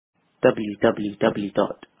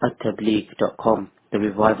www.attableek.com, the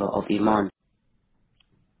reviver of Iman.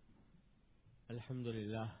 الحمد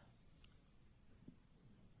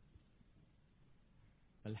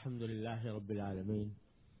لله رب العالمين،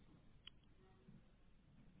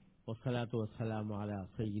 والصلاة والسلام على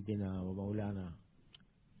سيدنا ومولانا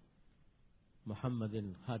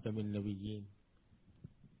محمد خاتم النبيين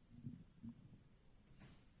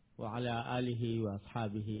وعلى آله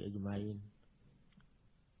وأصحابه أجمعين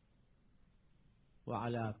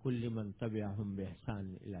وعلى كل من تبعهم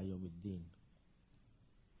بإحسان إلى يوم الدين.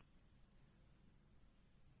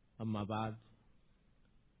 أما بعد،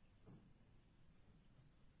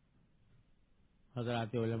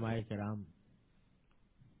 حضرات علماء کرام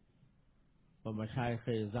و مشائخ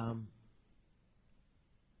اعظام،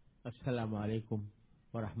 السلام علیکم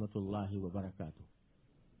ورحمۃ اللہ وبرکاتہ.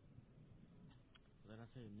 ذرا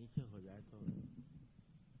سے نیچے ہو جائے تو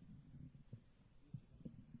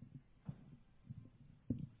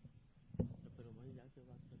پھر وہیں جا کے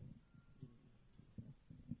بات کریں.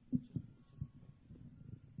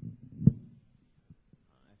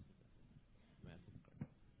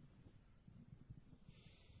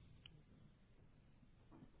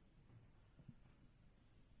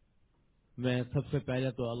 میں سب سے پہلے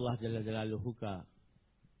تو اللہ جل جلالہ کا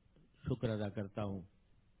شکر ادا کرتا ہوں،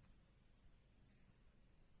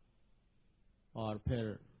 اور پھر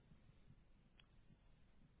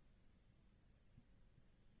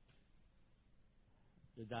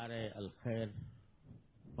ادارہ الخیر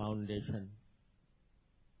فاؤنڈیشن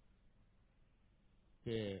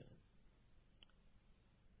کے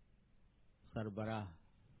سربراہ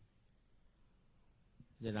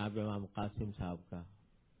جناب امام قاسم صاحب کا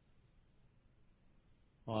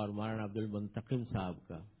اور مولانا عبد المنتقم صاحب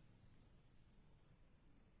کا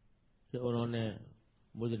کہ انہوں نے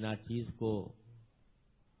مجھ ناچیز کو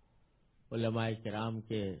علماء کرام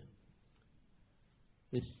کے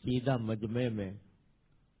اس سیدھا مجمع میں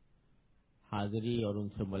حاضری اور ان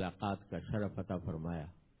سے ملاقات کا شرف عطا فرمایا،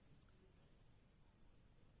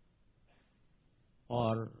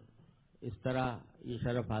 اور اس طرح یہ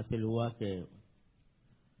شرف حاصل ہوا کہ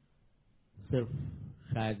صرف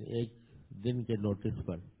شاید ایک دن کے نوٹس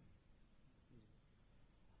پر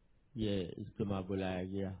یہ اجتماع بلایا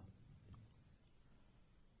گیا،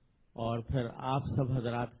 اور پھر آپ سب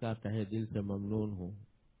حضرات کا تہہ دل سے ممنون ہوں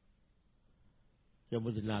کہ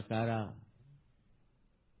مجھ ناکارہ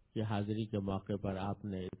کی حاضری کے موقع پر آپ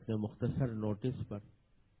نے اتنے مختصر نوٹس پر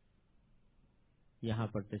یہاں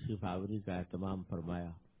پر تشریف آوری کا اہتمام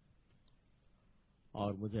فرمایا اور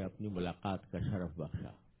مجھے اپنی ملاقات کا شرف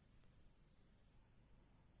بخشا.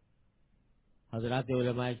 حضرات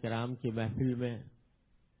علماء کرام کی محفل میں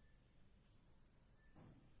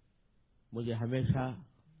مجھے ہمیشہ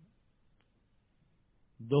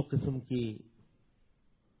دو قسم کی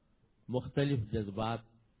مختلف جذبات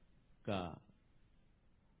کا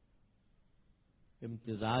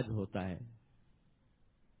امتزاج ہوتا ہے.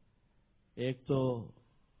 ایک تو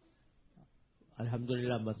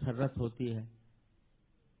الحمدللہ مسرت ہوتی ہے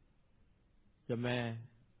کہ میں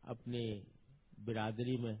اپنی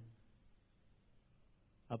برادری میں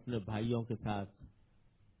اپنے بھائیوں کے ساتھ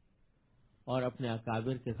اور اپنے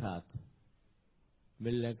اکابر کے ساتھ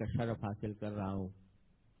ملنے کا شرف حاصل کر رہا ہوں.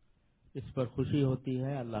 اس پر خوشی ہوتی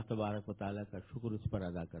ہے، اللہ تبارک و تعالیٰ کا شکر اس پر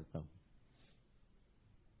ادا کرتا ہوں،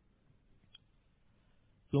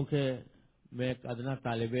 کیونکہ میں ایک ادنا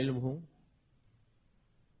طالب علم ہوں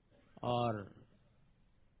اور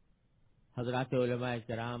حضرات علماء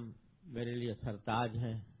کرام میرے لیے سرتاج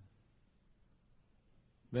ہیں،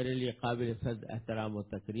 میرے لیے قابل صد احترام و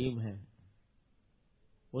تکریم ہے.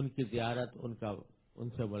 ان کی زیارت، ان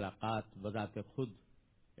سے ملاقات بذات خود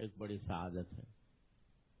ایک بڑی سعادت ہے.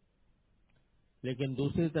 لیکن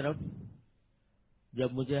دوسری طرف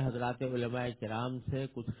جب مجھے حضرات علماء کرام سے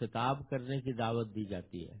کچھ خطاب کرنے کی دعوت دی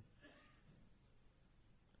جاتی ہے،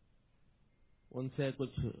 ان سے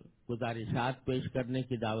کچھ گزارشات پیش کرنے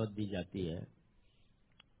کی دعوت دی جاتی ہے،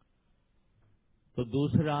 تو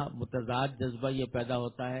دوسرا متضاد جذبہ یہ پیدا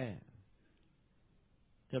ہوتا ہے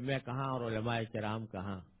کہ میں کہاں اور علماء کرام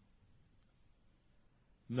کہاں.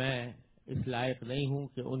 میں اس لائق نہیں ہوں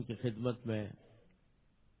کہ ان کی خدمت میں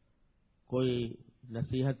کوئی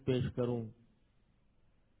نصیحت پیش کروں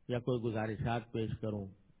یا کوئی گزارشات پیش کروں.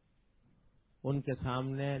 ان کے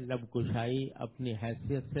سامنے لب کشائی اپنی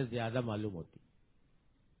حیثیت سے زیادہ معلوم ہوتی.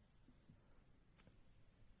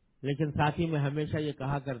 لیکن ساتھ ہی میں ہمیشہ یہ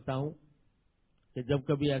کہا کرتا ہوں کہ جب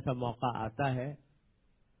کبھی ایسا موقع آتا ہے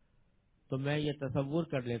تو میں یہ تصور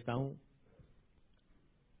کر لیتا ہوں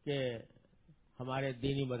کہ ہمارے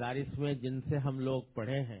دینی مدارس میں جن سے ہم لوگ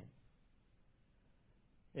پڑھے ہیں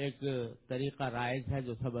ایک طریقہ رائج ہے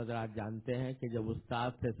جو سب حضرات جانتے ہیں کہ جب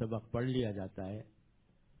استاد سے سبق پڑھ لیا جاتا ہے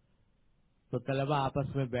تو طلبہ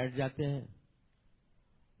آپس میں بیٹھ جاتے ہیں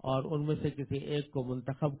اور ان میں سے کسی ایک کو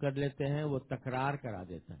منتخب کر لیتے ہیں، وہ تکرار کرا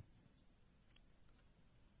دیتا ہے۔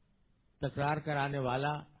 تکرار کرانے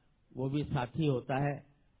والا وہ بھی ساتھی ہوتا ہے،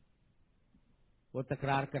 وہ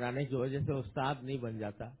تکرار کرانے کی وجہ سے استاد نہیں بن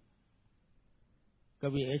جاتا،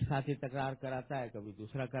 کبھی ایک ساتھی تکرار کراتا ہے، کبھی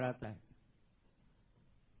دوسرا کراتا ہے۔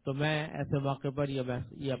 تو میں ایسے موقع پر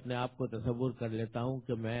یہ اپنے آپ کو تصور کر لیتا ہوں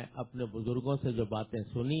کہ میں اپنے بزرگوں سے جو باتیں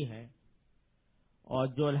سنی ہیں اور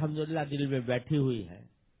جو الحمدللہ دل میں بیٹھی ہوئی ہے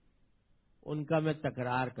ان کا میں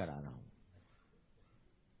تکرار کرا رہا ہوں۔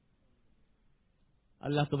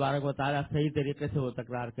 اللہ تبارک و تعالیٰ صحیح طریقے سے وہ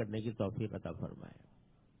تکرار کرنے کی توفیق عطا فرمائے۔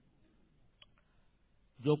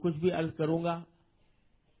 جو کچھ بھی عرض کروں گا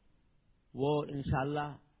وہ انشاءاللہ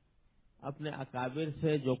اپنے اکابر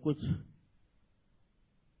سے جو کچھ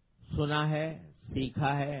سنا ہے،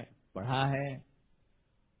 سیکھا ہے، پڑھا ہے،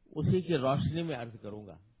 اسی کی روشنی میں عرض کروں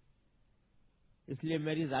گا۔ اس لیے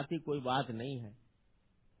میری ذاتی کوئی بات نہیں ہے،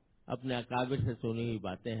 اپنے اکابر سے سنی ہوئی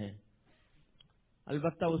باتیں ہیں۔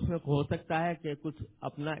 البتہ اس میں ہو سکتا ہے کہ کچھ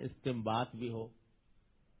اپنا استنباط بھی ہو،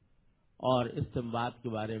 اور استنباط کے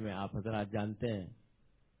بارے میں آپ حضرات جانتے ہیں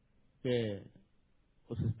کہ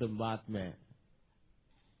اس استنباط میں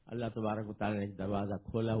اللہ تبارک و تعالی نے ایک دروازہ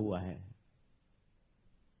کھولا ہوا ہے،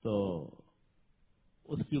 تو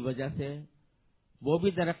اس کی وجہ سے وہ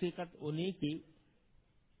بھی در حقیقت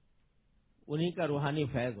انہی کا روحانی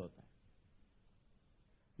فیض ہوتا ہے۔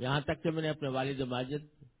 یہاں تک کہ میں نے اپنے والد ماجد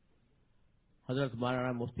حضرت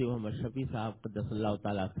مولانا مفتی محمد شفیع صاحب قدس اللہ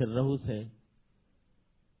تعالی سرہ سے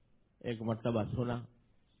ایک مرتبہ سنا۔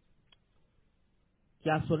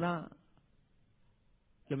 کیا سنا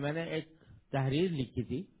کہ میں نے ایک تحریر لکھی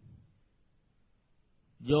تھی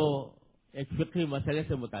جو ایک فقہی مسئلے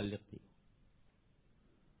سے متعلق تھی،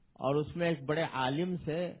 اور اس میں ایک بڑے عالم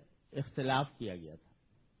سے اختلاف کیا گیا تھا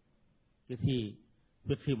کسی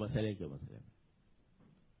فقہی مسئلے کے مسئلے میں۔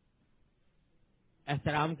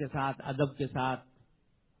 احترام کے ساتھ، ادب کے ساتھ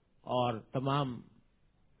اور تمام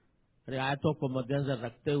رعایتوں کو مد نظر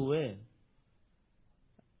رکھتے ہوئے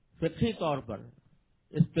فقہی طور پر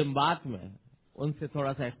استنباط میں ان سے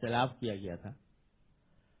تھوڑا سا اختلاف کیا گیا تھا،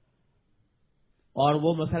 اور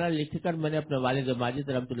وہ مسئلہ لکھ کر میں نے اپنے والد ماجد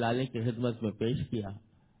رحمۃ اللہ علیہ کی خدمت میں پیش کیا،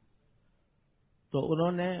 تو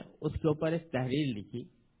انہوں نے اس کے اوپر ایک تحریر لکھی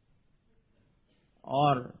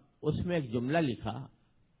اور اس میں ایک جملہ لکھا،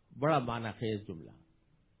 بڑا معنی خیز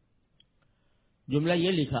جملہ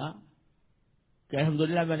یہ لکھا کہ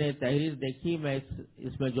الحمدللہ میں نے یہ تحریر دیکھی، میں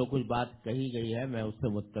اس میں جو کچھ بات کہی گئی ہے میں اس سے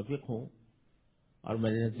متفق ہوں اور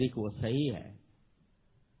میرے نزدیک وہ صحیح ہے،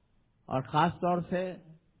 اور خاص طور سے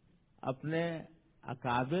اپنے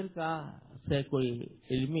اکابر سے کوئی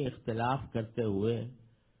علمی اختلاف کرتے ہوئے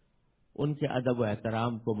ان کے ادب و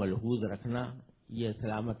احترام کو ملحوظ رکھنا یہ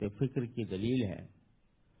سلامت فکر کی دلیل ہے۔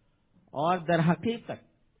 اور در حقیقت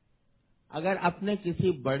اگر اپنے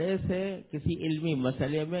کسی بڑے سے کسی علمی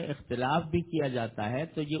مسئلے میں اختلاف بھی کیا جاتا ہے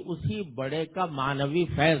تو یہ اسی بڑے کا معنوی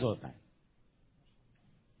فیض ہوتا ہے،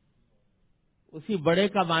 اسی بڑے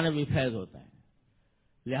کا معنوی فیض ہوتا ہے۔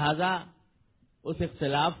 لہذا اس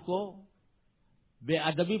اختلاف کو بے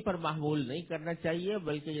ادبی پر محمول نہیں کرنا چاہیے،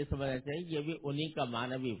 بلکہ یہ سمجھنا چاہیے یہ بھی انہی کا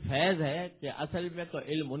معنوی فیض ہے کہ اصل میں تو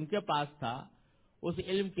علم ان کے پاس تھا، اس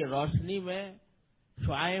علم کی روشنی میں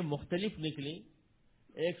شعاعیں مختلف نکلی،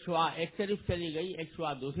 ایک شعاع ایک طرف چلی گئی، ایک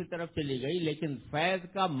شعاع دوسری طرف چلی گئی، لیکن فیض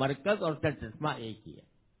کا مرکز اور چشمہ ایک ہی ہے۔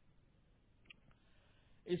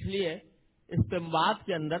 اس لیے استنباط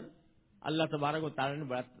کے اندر اللہ تبارک و تعالی نے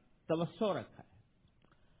بڑا توسع رکھا ہے۔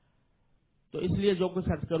 تو اس لیے جو کچھ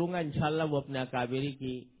عرض کروں گا انشاءاللہ وہ اپنے اکابری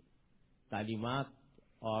کی تعلیمات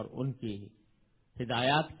اور ان کی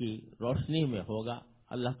ہدایات کی روشنی میں ہوگا۔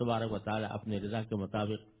 اللہ تبارک و تعالی اپنے رضا کے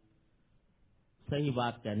مطابق صحیح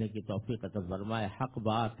بات کہنے کی توفیق عطا فرمائے، حق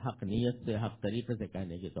بات حق نیت سے حق طریقے سے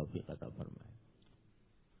کہنے کی توفیق عطا فرمائے۔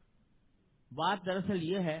 بات دراصل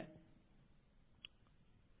یہ ہے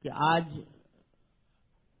کہ آج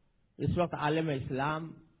اس وقت عالم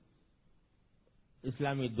اسلام،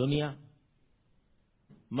 اسلامی دنیا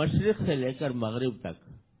مشرق سے لے کر مغرب تک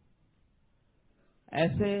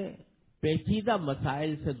ایسے پیچیدہ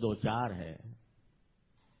مسائل سے دوچار ہے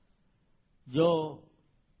جو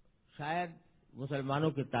شاید مسلمانوں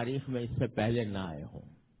کی تاریخ میں اس سے پہلے نہ آئے ہوں۔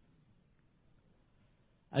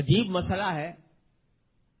 عجیب مسئلہ ہے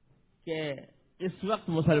کہ اس وقت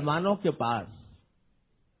مسلمانوں کے پاس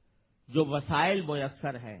جو وسائل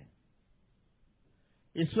میسر ہیں،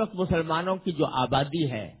 اس وقت مسلمانوں کی جو آبادی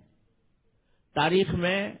ہے، تاریخ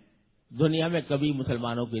میں دنیا میں کبھی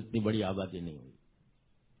مسلمانوں کی اتنی بڑی آبادی نہیں ہوئی۔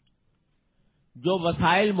 جو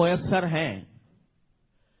وسائل میسر ہیں،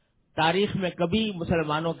 تاریخ میں کبھی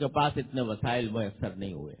مسلمانوں کے پاس اتنے وسائل میسر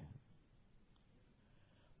نہیں ہوئے۔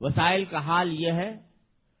 وسائل کا حال یہ ہے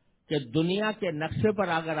کہ دنیا کے نقشے پر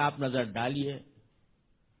اگر آپ نظر ڈالیے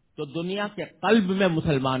تو دنیا کے قلب میں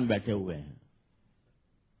مسلمان بیٹھے ہوئے ہیں،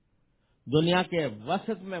 دنیا کے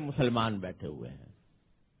وسط میں مسلمان بیٹھے ہوئے ہیں،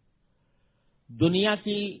 دنیا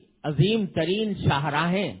کی عظیم ترین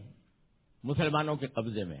شاہراہیں مسلمانوں کے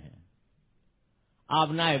قبضے میں ہیں۔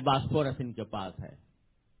 آبنائے باسفورس ان کے پاس ہے،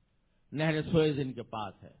 نہر سوئز ان کے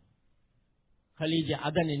پاس ہے، خلیج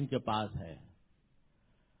عدن ان کے پاس ہے،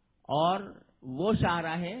 اور وہ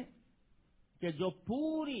شاہراہیں کہ جو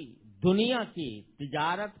پوری دنیا کی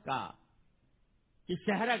تجارت کی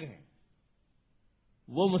شہرگ ہے،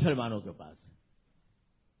 وہ مسلمانوں کے پاس ہے۔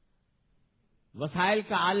 وسائل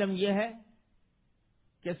کا عالم یہ ہے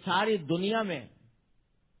کہ ساری دنیا میں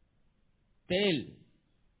تیل،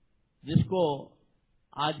 جس کو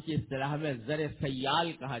آج کی اصطلاح میں زر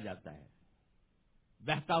سیال کہا جاتا ہے،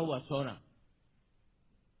 بہتا ہوا سونا،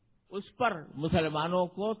 اس پر مسلمانوں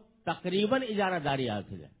کو تقریباً اجارہ داری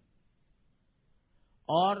حاصل ہے،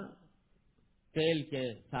 اور تیل کے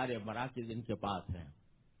سارے مراکز ان کے پاس ہیں۔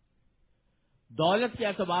 دولت کے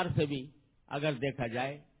اعتبار سے بھی اگر دیکھا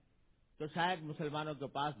جائے تو شاید مسلمانوں کے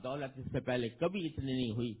پاس دولت اس سے پہلے کبھی اتنی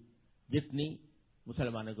نہیں ہوئی جتنی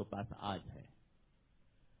مسلمانوں کے پاس آج ہے۔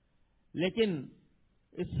 لیکن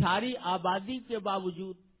اس ساری آبادی کے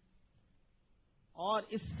باوجود اور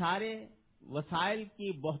اس سارے وسائل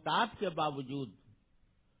کی بہتات کے باوجود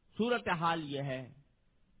صورتحال یہ ہے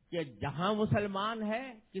کہ جہاں مسلمان ہے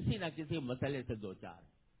کسی نہ کسی مسئلے سے دوچار ہے،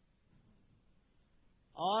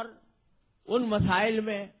 اور ان مسائل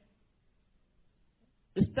میں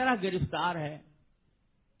اس طرح گرفتار ہے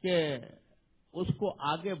کہ اس کو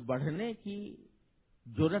آگے بڑھنے کی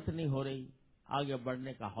جرت نہیں ہو رہی، آگے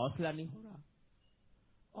بڑھنے کا حوصلہ نہیں ہو رہا،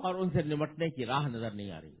 اور ان سے نمٹنے کی راہ نظر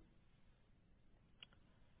نہیں آ رہی۔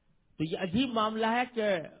 تو یہ عجیب معاملہ ہے کہ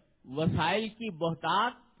وسائل کی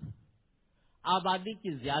بہتات، آبادی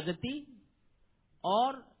کی زیادتی،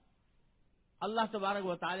 اور اللہ تبارک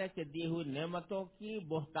و تعالیٰ کے دی ہوئی نعمتوں کی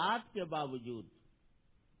بہتات کے باوجود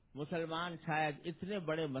مسلمان شاید اتنے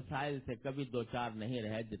بڑے مسائل سے کبھی دوچار نہیں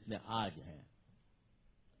رہے جتنے آج ہیں۔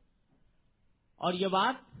 اور یہ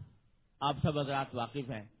بات آپ سب حضرات واقف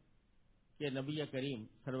ہیں کہ نبی کریم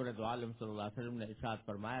سرور دو عالم صلی اللہ علیہ وسلم نے ارشاد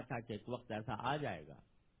فرمایا تھا کہ ایک وقت ایسا آ جائے گا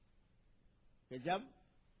کہ جب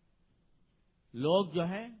لوگ جو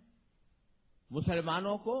ہیں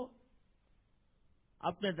مسلمانوں کو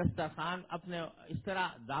اپنے دسترخوان، اپنے اس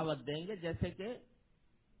طرح دعوت دیں گے جیسے کہ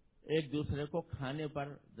ایک دوسرے کو کھانے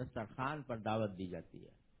پر، دسترخوان پر دعوت دی جاتی ہے۔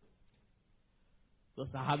 تو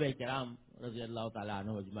صحابہ کرام رضی اللہ تعالی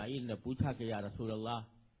عنہ اجمعین نے پوچھا کہ یا رسول اللہ،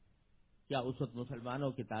 کیا اس وقت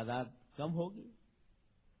مسلمانوں کی تعداد کم ہوگی؟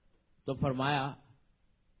 تو فرمایا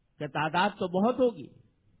کہ تعداد تو بہت ہوگی،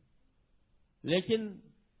 لیکن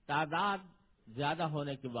تعداد زیادہ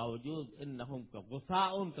ہونے کے باوجود انہم کا غصاء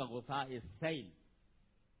السیل،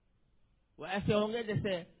 وہ ایسے ہوں گے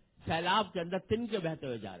جیسے سیلاب کے اندر تنکے بہتے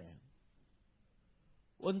ہوئے جا رہے ہیں۔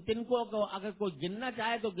 ان تنکوں کو اگر کوئی گننا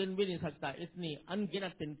چاہے تو گن بھی نہیں سکتا، اتنی ان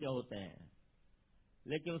گنت تنکے ہوتے ہیں،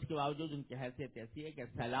 لیکن اس کے باوجود ان کی حیثیت ایسی ہے کہ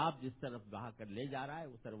سیلاب جس طرف بہا کر لے جا رہا ہے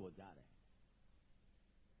اس طرف وہ جا رہے ہیں۔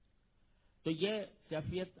 تو یہ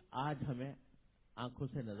کیفیت آج ہمیں آنکھوں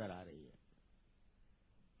سے نظر آ رہی ہے۔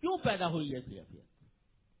 کیوں پیدا ہوئی یہ کیفیت؟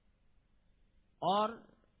 اور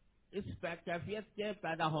اس کیفیت کے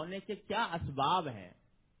پیدا ہونے کے کیا اسباب ہیں؟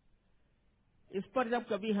 اس پر جب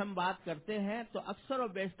کبھی ہم بات کرتے ہیں تو اکثر و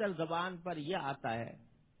بیشتر زبان پر یہ آتا ہے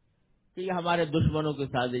کہ یہ ہمارے دشمنوں کی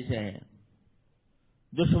سازشیں ہیں،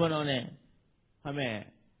 دشمنوں نے ہمیں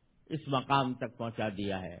اس مقام تک پہنچا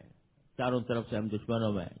دیا ہے، چاروں طرف سے ہم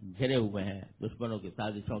دشمنوں میں گھرے ہوئے ہیں، دشمنوں کی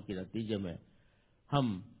سازشوں کے نتیجے میں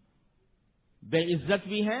ہم بے عزت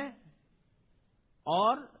بھی ہیں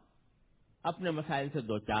اور اپنے مسائل سے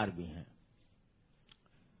دوچار بھی ہیں۔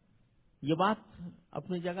 یہ بات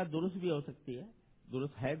اپنی جگہ درست بھی ہو سکتی ہے،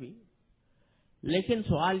 درست ہے بھی، لیکن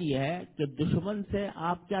سوال یہ ہے کہ دشمن سے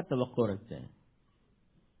آپ کیا توقع رکھتے ہیں؟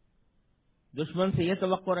 دشمن سے یہ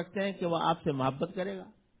توقع رکھتے ہیں کہ وہ آپ سے محبت کرے گا؟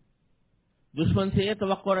 دشمن سے یہ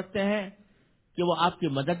توقع رکھتے ہیں کہ وہ آپ کی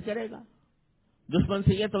مدد کرے گا؟ دشمن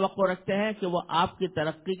سے یہ توقع رکھتے ہیں کہ وہ آپ کی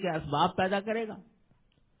ترقی کے اسباب پیدا کرے گا؟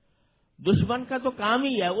 دشمن کا تو کام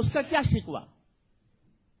ہی ہے، اس کا کیا شکوہ؟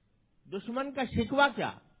 دشمن کا شکوہ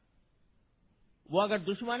کیا؟ وہ اگر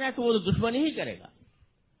دشمن ہے تو وہ تو دشمن ہی کرے گا۔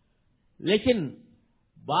 لیکن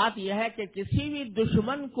بات یہ ہے کہ کسی بھی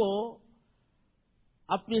دشمن کو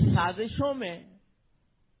اپنی سازشوں میں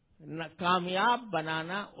کامیاب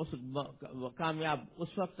بنانا کامیاب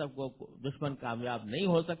اس وقت تک وہ دشمن کامیاب نہیں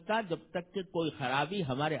ہو سکتا جب تک کہ کوئی خرابی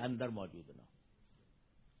ہمارے اندر موجود نہ ہو.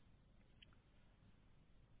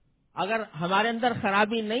 اگر ہمارے اندر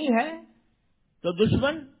خرابی نہیں ہے تو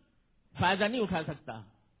دشمن فائدہ نہیں اٹھا سکتا.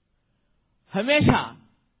 ہمیشہ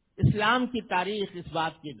اسلام کی تاریخ اس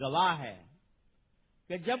بات کی گواہ ہے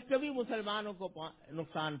کہ جب کبھی مسلمانوں کو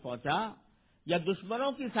نقصان پہنچا یا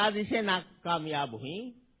دشمنوں کی سازشیں ناکامیاب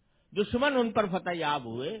ہوئیں، دشمن ان پر فتح یاب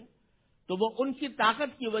ہوئے، تو وہ ان کی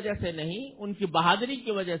طاقت کی وجہ سے نہیں، ان کی بہادری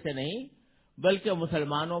کی وجہ سے نہیں، بلکہ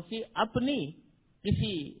مسلمانوں کی اپنی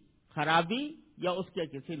کسی خرابی یا اس کے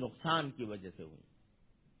کسی نقصان کی وجہ سے ہوئی.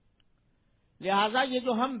 لہذا یہ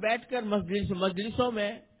جو ہم بیٹھ کر مجلسوں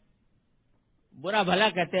میں برا بھلا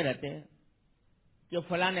کہتے رہتے ہیں کہ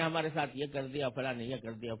فلاں نے ہمارے ساتھ یہ کر دیا، فلاں نے یہ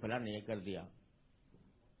کر دیا، فلاں نے یہ کر دیا،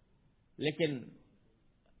 لیکن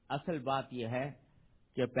اصل بات یہ ہے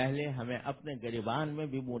کہ پہلے ہمیں اپنے گریبان میں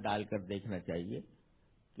بھی منہ ڈال کر دیکھنا چاہیے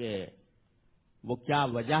کہ وہ کیا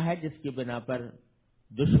وجہ ہے جس کی بنا پر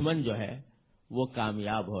دشمن جو ہے وہ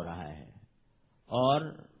کامیاب ہو رہا ہے اور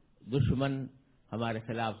دشمن ہمارے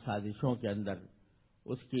خلاف سازشوں کے اندر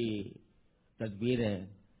اس کی تدبیریں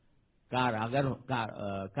کارگر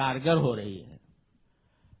ہو رہی ہے.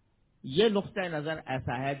 یہ نقطۂ نظر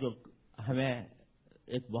ایسا ہے جو ہمیں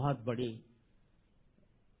ایک بہت بڑی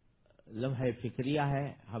لمحہ فکریہ ہے،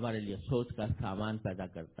 ہمارے لیے سوچ کا سامان پیدا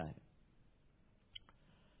کرتا ہے.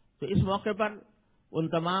 تو اس موقع پر ان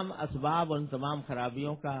تمام اسباب، ان تمام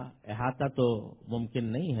خرابیوں کا احاطہ تو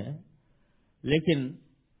ممکن نہیں ہے، لیکن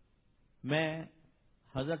میں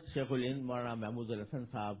حضرت شیخ الہند مولانا محمود الحسن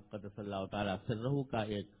صاحب قدس اللہ تعالی سرہ کا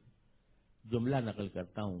ایک جملہ نقل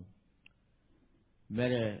کرتا ہوں.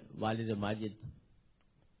 میرے والد ماجد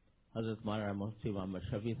حضرت مولانا مفتی محمد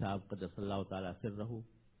شفیع صاحب قدس اللہ تعالی سرہ،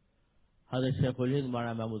 حضرت شیخ الہند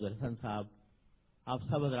مولانا محمود الحسن صاحب، آپ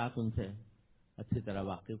سب حضرات ان سے اچھی طرح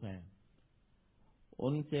واقف ہیں.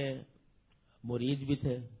 ان کے مرید بھی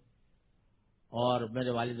تھے اور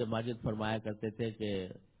میرے والد ماجد فرمایا کرتے تھے کہ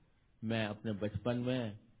میں اپنے بچپن میں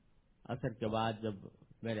عصر کے بعد جب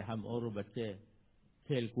میرے ہم اور بچے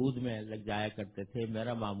کھیل کود میں لگ جایا کرتے تھے،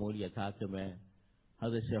 میرا معمول یہ تھا کہ میں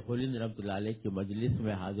حضرت شیخ الہند رحمۃ اللہ علیہ کی مجلس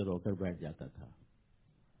میں حاضر ہو کر بیٹھ جاتا تھا.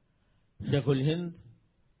 شیخ الہند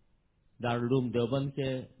دارالعلوم دیوبند کے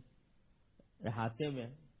احاطے میں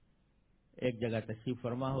ایک جگہ تشریف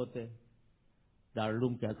فرما ہوتے،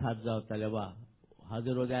 دارالعلوم کے اساتذہ اور طلباء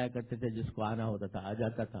حاضر ہو جایا کرتے تھے، جس کو آنا ہوتا تھا آ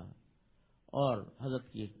جاتا تھا اور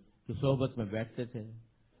حضرت کی صحبت میں بیٹھتے تھے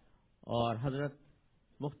اور حضرت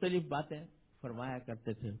مختلف باتیں فرمایا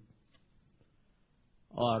کرتے تھے.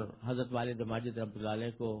 اور حضرت والد ماجد رحمۃ اللہ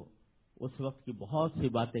علیہ کو اس وقت کی بہت سی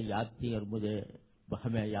باتیں یاد تھیں اور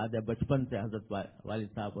ہمیں یاد ہے بچپن سے حضرت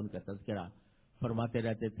والد صاحب ان کا تذکرہ فرماتے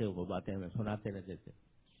رہتے تھے، وہ باتیں ہمیں سناتے رہتے تھے.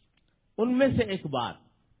 ان میں سے ایک بات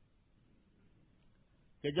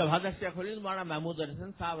کہ جب حضرت شیخ الہند مولانا محمود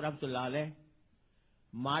الحسن صاحب رحمۃ اللہ علیہ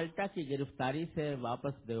مالٹا کی گرفتاری سے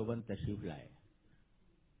واپس دیوبند تشریف لائے،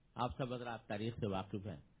 آپ سب حضرات تاریخ سے واقف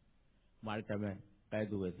ہیں، مالٹا میں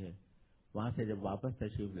قید ہوئے تھے، وہاں سے جب واپس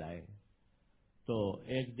تشریف لائے تو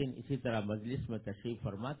ایک دن اسی طرح مجلس میں تشریف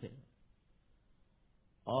فرما تھے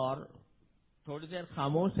اور تھوڑی دیر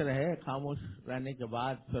خاموش رہے. خاموش رہنے کے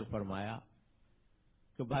بعد پھر فرمایا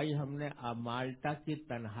کہ بھائی ہم نے مالٹا کی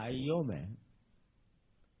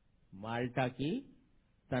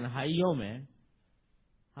تنہائیوں میں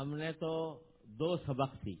ہم نے تو 2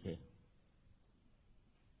 سبق سیکھے.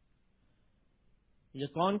 یہ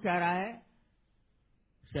کون کہہ رہا ہے؟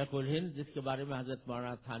 شیخ الہند، جس کے بارے میں حضرت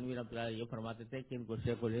مولانا تھانوی رحمۃ اللہ یہ فرماتے تھے کہ ان کو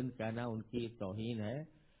شیخ الہند کہنا ان کی توہین ہے،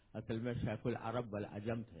 اصل میں شیخ العرب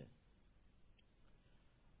والعجم تھے.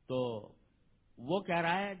 تو وہ کہہ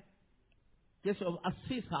رہا ہے کہ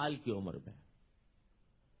 80 سال کی عمر میں،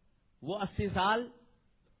 وہ 80 سال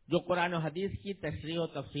جو قرآن و حدیث کی تشریح و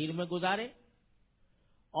تفسیر میں گزارے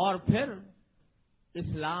اور پھر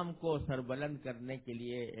اسلام کو سربلند کرنے کے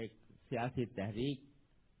لیے ایک سیاسی تحریک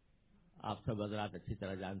آپ سب حضرات اچھی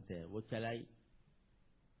طرح جانتے ہیں وہ چلائی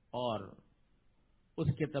اور اس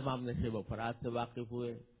کے تمام نشیب و فراز سے واقف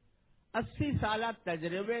ہوئے. 80 سالہ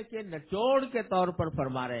تجربے کے نچوڑ کے طور پر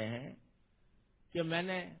فرما رہے ہیں کہ میں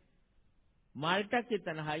نے مالٹا کی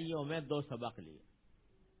تنہائیوں میں 2 سبق لیے.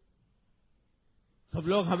 سب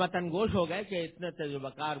لوگ ہمتن گوش ہو گئے کہ اتنے تجربہ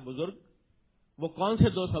کار بزرگ وہ کون سے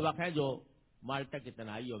 2 سبق ہیں جو مالٹا کی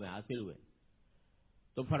تنہائیوں میں حاصل ہوئے.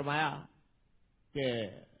 تو فرمایا کہ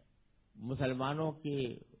مسلمانوں کی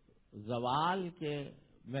زوال کے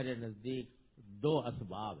میرے نزدیک 2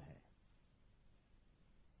 اسباب ہیں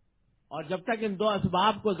اور جب تک ان 2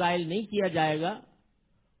 اسباب کو زائل نہیں کیا جائے گا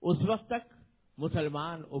اس وقت تک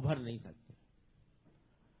مسلمان ابھر نہیں سکتے۔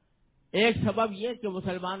 ایک سبب یہ کہ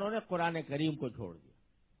مسلمانوں نے قرآن کریم کو چھوڑ دیا،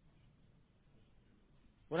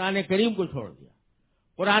 قرآن کریم کو چھوڑ دیا۔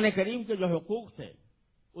 قرآن کریم کے جو حقوق تھے،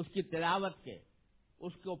 اس کی تلاوت کے،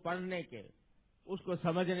 اس کو پڑھنے کے، اس کو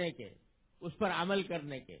سمجھنے کے، اس پر عمل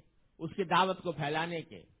کرنے کے، اس کی دعوت کو پھیلانے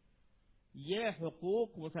کے، یہ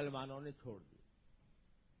حقوق مسلمانوں نے چھوڑ دیے۔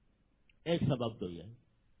 ایک سبب تو یہ ہے۔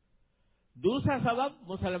 دوسرا سبب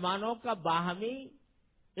مسلمانوں کا باہمی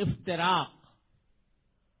افتراق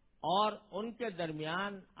اور ان کے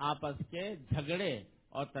درمیان آپس کے جھگڑے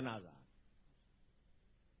اور تنازعات۔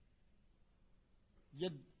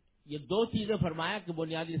 یہ دو چیزیں فرمایا کہ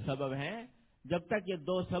بنیادی سبب ہیں۔ جب تک یہ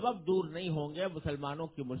دو سبب دور نہیں ہوں گے، مسلمانوں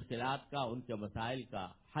کی مشکلات کا، ان کے مسائل کا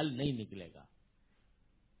حل نہیں نکلے گا۔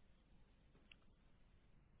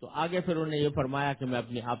 تو آگے پھر انہوں نے یہ فرمایا کہ میں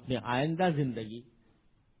اپنی آئندہ زندگی،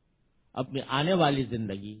 اپنی آنے والی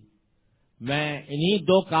زندگی میں انہی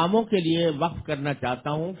دو کاموں کے لیے وقف کرنا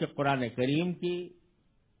چاہتا ہوں کہ قرآن کریم کی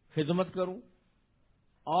خدمت کروں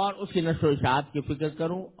اور اس کی نشر و اشاعت کی فکر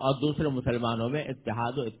کروں اور دوسرے مسلمانوں میں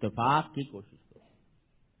اتحاد و اتفاق کی کوشش کروں۔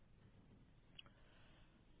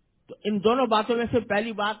 تو ان دونوں باتوں میں سے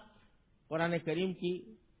پہلی بات قرآن کریم کی،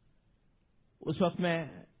 اس وقت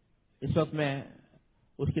میں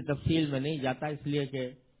اس کی تفصیل میں نہیں جاتا، اس لیے کہ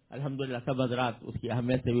الحمدللہ سب حضرات اس کی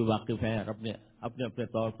اہمیت سے بھی واقف ہیں اور اپنے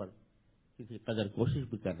طور پر کسی قدر کوشش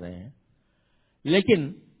بھی کر رہے ہیں۔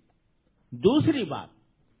 لیکن دوسری بات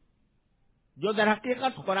جو در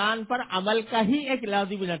حقیقت قرآن پر عمل کا ہی ایک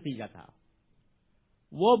لازمی نتیجہ تھا،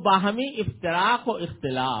 وہ باہمی افتراق و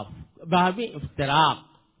اختلاف، باہمی افتراق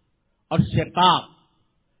اور شقاق،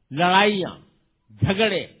 لڑائیاں،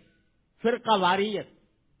 جھگڑے، فرقہ واریت،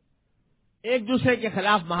 ایک دوسرے کے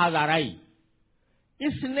خلاف محاذ آرائی،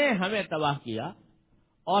 اس نے ہمیں تباہ کیا۔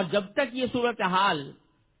 اور جب تک یہ صورتحال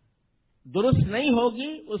درست نہیں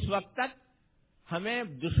ہوگی، اس وقت تک ہمیں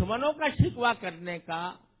دشمنوں کا شکوہ کرنے کا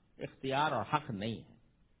اختیار اور حق نہیں ہے۔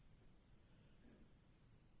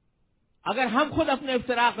 اگر ہم خود اپنے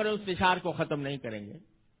افتراق اور انتشار کو ختم نہیں کریں گے،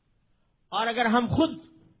 اور اگر ہم خود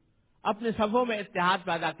اپنے صفوں میں اتحاد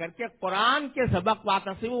پیدا کر کے قرآن کے سبق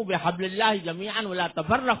واعتصموا بحبل اللہ جمیعا ولا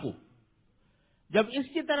تفرقوا، جب اس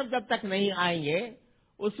کی طرف جب تک نہیں آئیں گے،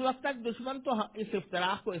 اس وقت تک دشمن تو اس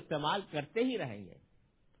افتراق کو استعمال کرتے ہی رہیں گے،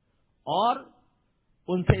 اور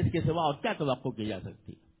ان سے اس کے سوا اور کیا توقع کی جا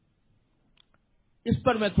سکتی ہے۔ اس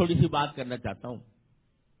پر میں تھوڑی سی بات کرنا چاہتا ہوں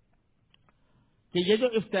کہ یہ جو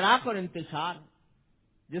افتراق اور انتشار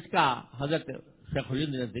جس کا حضرت شیخ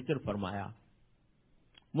الہند نے ذکر فرمایا،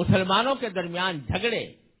 مسلمانوں کے درمیان جھگڑے،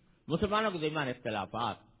 مسلمانوں کے درمیان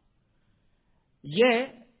اختلافات، یہ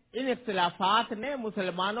ان اختلافات نے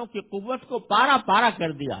مسلمانوں کی قوت کو پارا پارا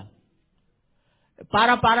کر دیا۔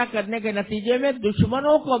 پارا پارا کرنے کے نتیجے میں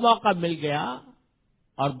دشمنوں کو موقع مل گیا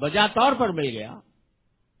اور بجا طور پر مل گیا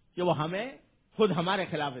کہ وہ ہمیں خود ہمارے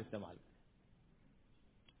خلاف استعمال کریں۔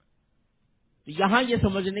 تو یہاں یہ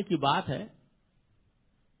سمجھنے کی بات ہے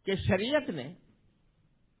کہ شریعت نے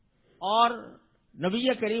اور نبی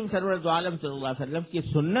کریم سرور عالم صلی اللہ علیہ وسلم کی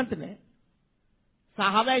سنت نے،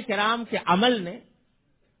 صحابہ کرام کے عمل نے،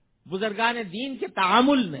 بزرگان دین کے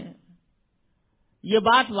تعامل نے یہ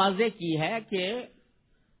بات واضح کی ہے کہ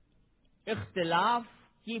اختلاف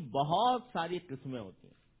کی بہت ساری قسمیں ہوتی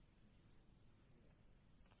ہیں،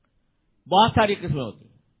 بہت ساری قسمیں ہوتی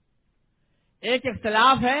ہیں۔ ایک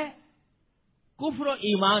اختلاف ہے کفر و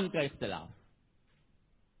ایمان کا اختلاف،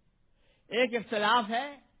 ایک اختلاف ہے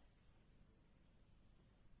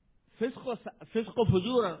فسق و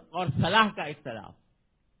فجور اور صلاح کا اختلاف،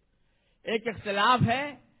 ایک اختلاف ہے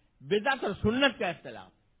بدعت اور سنت کا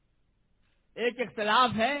اختلاف، ایک اختلاف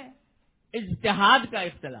ہے اجتہاد کا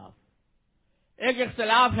اختلاف، ایک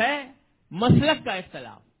اختلاف ہے مسلک کا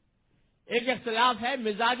اختلاف، ایک اختلاف ہے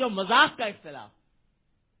مزاج و مذاق کا اختلاف۔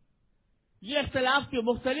 یہ اختلاف کی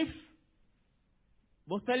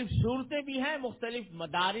مختلف صورتیں بھی ہیں، مختلف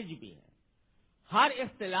مدارج بھی ہیں، ہر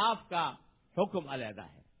اختلاف کا حکم علیحدہ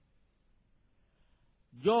ہے۔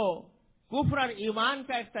 جو کفر اور ایمان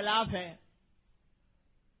کا اختلاف ہے،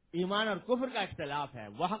 ایمان اور کفر کا اختلاف ہے،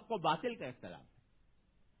 وہ حق و باطل کا اختلاف ہے،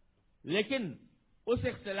 لیکن اس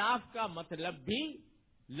اختلاف کا مطلب بھی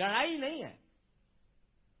لڑائی نہیں ہے،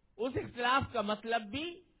 اس اختلاف کا مطلب بھی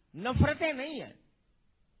نفرتیں نہیں ہیں۔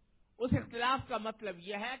 اس اختلاف کا مطلب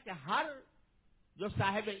یہ ہے کہ ہر جو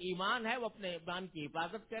صاحب ایمان ہے وہ اپنے ایمان کی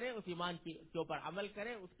حفاظت کرے، اس ایمان کے اوپر عمل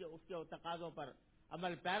کرے، اس کے تقاضوں پر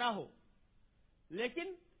عمل پیرا ہو۔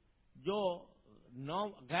 لیکن جو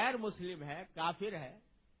غیر مسلم ہے، کافر ہے،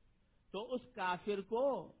 تو اس کافر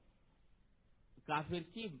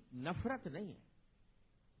کی نفرت نہیں ہے،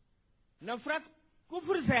 نفرت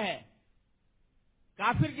کفر سے ہے،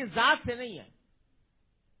 کافر کی ذات سے نہیں ہے،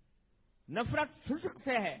 نفرت فسق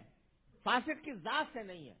سے ہے، فاسق کی ذات سے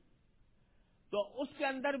نہیں ہے، تو اس کے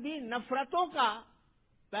اندر بھی نفرتوں کا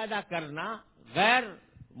پیدا کرنا، غیر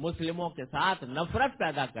مسلموں کے ساتھ نفرت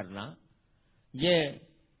پیدا کرنا، یہ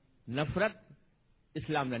نفرت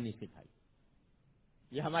اسلام نے نہیں سکھائی،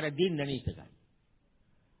 یہ ہمارے دین نے نہیں سکھائی۔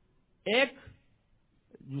 ایک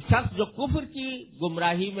شخص جو کفر کی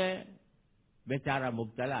گمراہی میں بیچارہ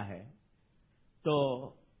مبتلا ہے تو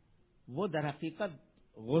وہ در حقیقت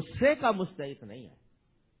غصے کا مستحق نہیں ہے،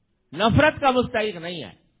 نفرت کا مستحق نہیں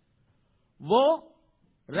ہے، وہ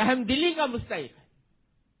رحم دلی کا مستحق ہے،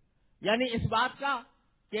 یعنی اس بات کا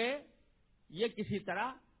کہ یہ کسی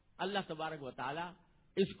طرح اللہ تبارک و تعالی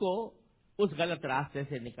اس کو اس غلط راستے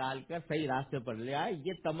سے نکال کر صحیح راستے پر لے آئے،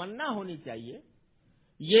 یہ تمنا ہونی چاہیے،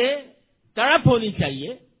 یہ تڑپ ہونی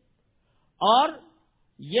چاہیے، اور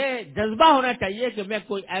یہ جذبہ ہونا چاہیے کہ میں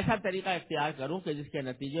کوئی ایسا طریقہ اختیار کروں کہ جس کے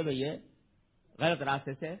نتیجے میں یہ غلط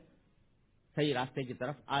راستے سے صحیح راستے کی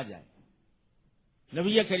طرف آ جائے۔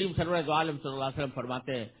 نبی کریم سرور دو عالم صلی اللہ علیہ وسلم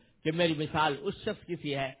فرماتے ہیں کہ میری مثال اس شخص کی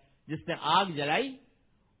سی ہے جس نے آگ جلائی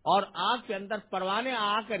اور آگ کے اندر پروانے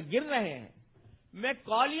آ کر گر رہے ہیں، میں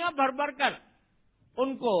کولیاں بھر بھر کر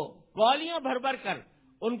ان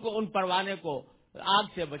پروانے کو آگ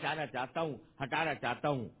سے بچانا چاہتا ہوں، ہٹانا چاہتا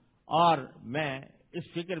ہوں، اور میں اس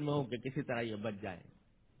فکر میں ہوں کہ کسی طرح یہ بچ جائے۔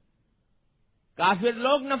 کافر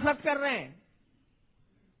لوگ نفرت کر رہے ہیں،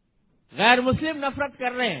 غیر مسلم نفرت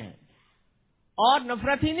کر رہے ہیں، اور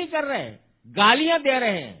نفرت ہی نہیں کر رہے، گالیاں دے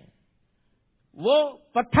رہے ہیں، وہ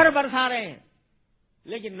پتھر برسا رہے ہیں،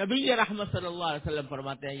 لیکن نبی رحمت صلی اللہ علیہ وسلم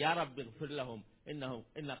فرماتے ہیں یا رب اغفر لهم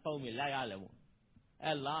ان قوم لا يعلمون، اے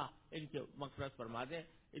اللہ ان کے مغفرت فرما دے،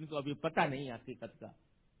 ان کو ابھی پتہ نہیں حقیقت کا۔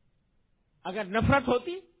 اگر نفرت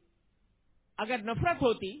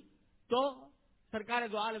ہوتی تو سرکار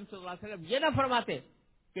دو عالم صلی اللہ علیہ وسلم یہ نہ فرماتے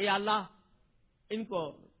کہ یا اللہ ان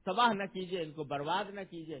کو تباہ نہ کیجیے، ان کو برباد نہ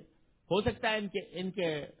کیجیے، ہو سکتا ہے ان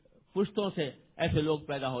کے پشتوں سے ایسے لوگ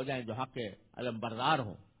پیدا ہو جائیں جو حق کے علم بردار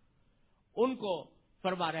ہوں، ان کو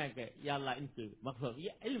فرما رہے ہیں کہ یا اللہ ان کی مغفرت، یہ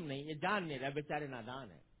علم نہیں، یہ جان نہیں رہے، بیچارے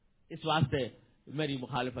نادان ہیں، اس واسطے میری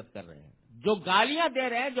مخالفت کر رہے ہیں، جو گالیاں دے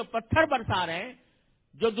رہے ہیں، جو پتھر برسا رہے ہیں،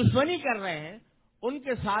 جو دشمنی کر رہے ہیں، ان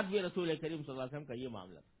کے ساتھ بھی رسول کریم صلی اللہ علیہ وسلم کا یہ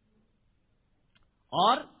معاملہ تھا،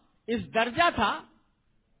 اور اس درجہ تھا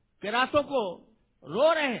کہ راتوں کو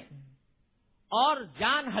رو رہے ہیں اور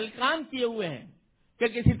جان ہلکان کیے ہوئے ہیں کہ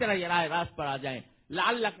کسی طرح یہ راہ راست پر آ جائیں،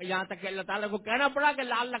 لعلک، یہاں تک کہ اللہ تعالیٰ کو کہنا پڑا کہ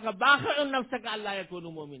لعلک باخع نفسک الا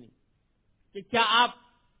یکونوا مؤمنین، کہ کیا آپ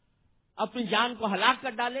اپنی جان کو ہلاک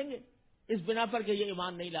کر ڈالیں گے اس بنا پر کہ یہ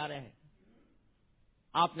ایمان نہیں لا رہے ہیں۔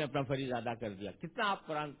 آپ نے اپنا فریضہ ادا کر دیا، کتنا آپ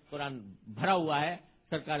قرآن بھرا ہوا ہے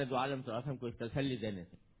سرکار دو عالم صلی اللہ علیہ وسلم کو اس تسلی دینے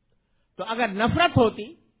سے۔ تو اگر نفرت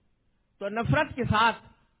ہوتی تو نفرت کے ساتھ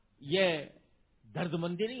یہ درد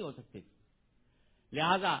مندی نہیں ہو سکتی تھی،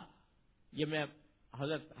 لہذا یہ میں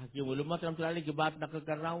حضرت حکیم علومت رحمۃ اللہ علیہ کی بات نقل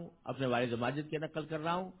کر رہا ہوں، اپنے والد ماجد کی نقل کر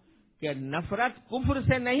رہا ہوں کہ نفرت کفر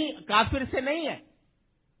سے نہیں، کافر سے نہیں ہے،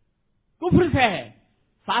 کفر سے ہے،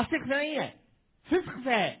 فاسق سے نہیں ہے، فسق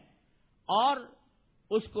سے ہے، اور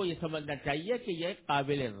اس کو یہ سمجھنا چاہیے کہ یہ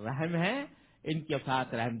قابل رحم ہے، ان کے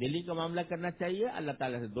ساتھ رحم دلی کا معاملہ کرنا چاہیے، اللہ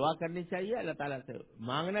تعالیٰ سے دعا کرنی چاہیے، اللہ تعالیٰ سے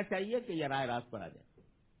مانگنا چاہیے کہ یہ راہ راست پر آ جائے۔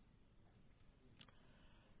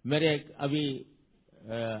 میرے ابھی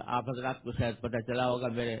آپ حضرات کو شاید پتہ چلا ہوگا،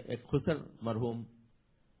 میرے ایک مرحوم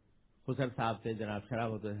خسر صاحب تھے، جناب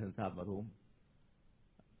شرافت حسین صاحب مرحوم،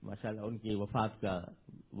 ماشاءاللہ ان کی وفات کا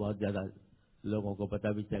بہت زیادہ لوگوں کو پتہ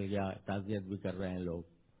بھی چل گیا، تعزیت بھی کر رہے ہیں لوگ۔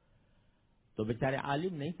 تو بیچارے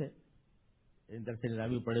عالم نہیں تھے، درس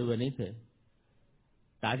نظامی پڑھے ہوئے نہیں تھے،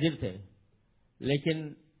 تاجر تھے،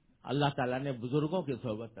 لیکن اللہ تعالیٰ نے بزرگوں کی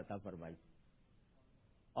صحبت عطا فرمائی،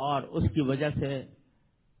 اور اس کی وجہ سے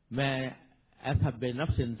میں ایسا بے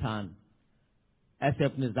نفس انسان، ایسے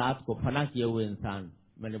اپنی ذات کو فنا کیے ہوئے انسان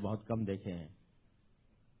میں نے بہت کم دیکھے ہیں۔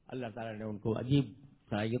 اللہ تعالیٰ نے ان کو عجیب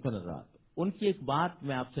صلاحیت و نظارت۔ ان کی ایک بات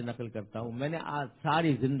میں آپ سے نقل کرتا ہوں، میں نے آج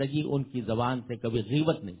ساری زندگی ان کی زبان سے کبھی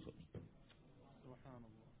غیبت نہیں سنی،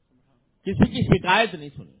 کسی کی شکایت نہیں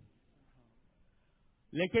سنی،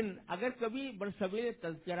 لیکن اگر کبھی برصغیر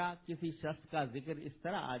تذکرہ کسی شخص کا ذکر اس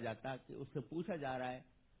طرح آ جاتا کہ اس سے پوچھا جا رہا ہے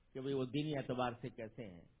کہ بھئی وہ دینی اعتبار سے کیسے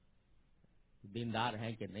ہیں، دیندار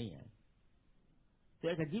ہیں کہ نہیں ہیں، تو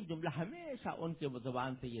ایک عجیب جملہ ہمیشہ ان کے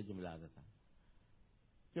زبان سے یہ جملہ آتا تھا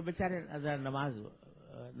کہ بیچارے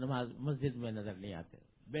نماز مسجد میں نظر نہیں آتے،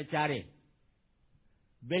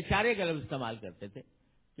 بیچارے کا لفظ استعمال کرتے تھے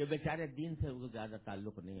کہ بیچارے دین سے وہ زیادہ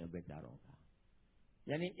تعلق نہیں ہے بیچاروں کا،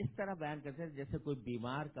 یعنی اس طرح بیان کرتے ہیں جیسے کوئی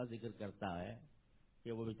بیمار کا ذکر کرتا ہے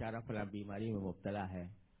کہ وہ بیچارہ فلاں بیماری میں مبتلا ہے،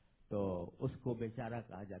 تو اس کو بیچارہ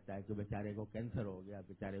کہا جاتا ہے کہ بیچارے کو کینسر ہو گیا،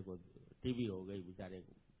 بیچارے کو ٹی بی ہو گئی، بیچارے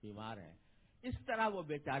کو بیمار ہے. اس طرح وہ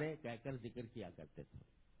بیچارے کہہ کر ذکر کیا کرتے تھے.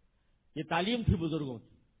 یہ تعلیم تھی بزرگوں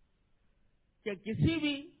کی کہ کسی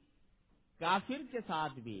بھی کافر کے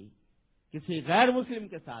ساتھ بھی، کسی غیر مسلم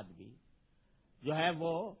کے ساتھ بھی جو ہے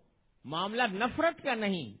وہ معاملہ نفرت کا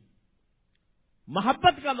نہیں،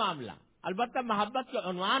 محبت کا معاملہ. البتہ محبت کے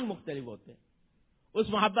عنوان مختلف ہوتے ہیں. اس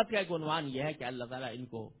محبت کا ایک عنوان یہ ہے کہ اللہ تعالیٰ ان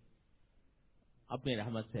کو اپنی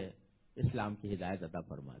رحمت سے اسلام کی ہدایت عطا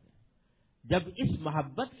فرما دے. جب اس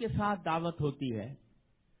محبت کے ساتھ دعوت ہوتی ہے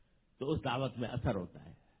تو اس دعوت میں اثر ہوتا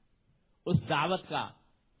ہے، اس دعوت کا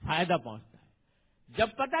فائدہ پہنچتا ہے. جب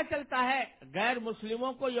پتہ چلتا ہے غیر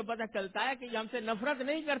مسلموں کو، یہ پتہ چلتا ہے کہ یہ ہم سے نفرت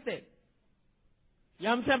نہیں کرتے، یہ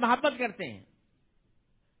ہم سے محبت کرتے ہیں،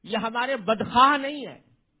 یہ ہمارے بدخواہ نہیں ہیں،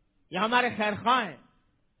 یہ ہمارے خیر خواہ ہیں،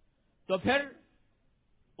 تو پھر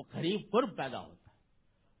وہ قریب قرب پیدا ہوتا ہے.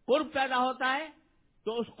 قرب پیدا ہوتا ہے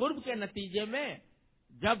تو اس قرب کے نتیجے میں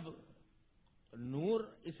جب نور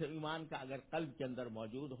اس ایمان کا اگر قلب کے اندر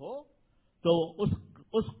موجود ہو تو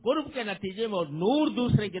اس قرب کے نتیجے میں نور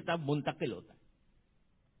دوسرے کی طرف منتقل ہوتا ہے.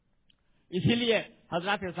 اسی لیے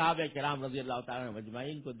حضرات صحابہ کرام رضی اللہ تعالیٰ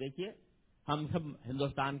مجمعین کو دیکھیے. ہم سب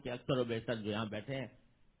ہندوستان کے اکثر و بیشتر جو یہاں بیٹھے ہیں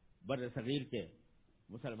بر صغیر کے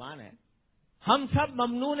مسلمان ہیں. ہم سب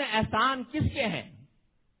ممنون احسان کس کے ہیں؟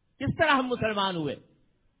 کس طرح ہم مسلمان ہوئے؟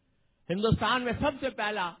 ہندوستان میں سب سے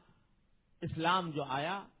پہلا اسلام جو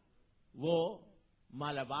آیا وہ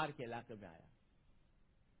مالابار کے علاقے میں آیا.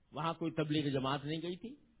 وہاں کوئی تبلیغ جماعت نہیں گئی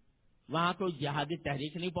تھی، وہاں کوئی جہادی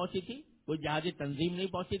تحریک نہیں پہنچی تھی، کوئی جہادی تنظیم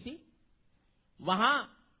نہیں پہنچی تھی. وہاں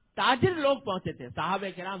تاجر لوگ پہنچے تھے. صحابہ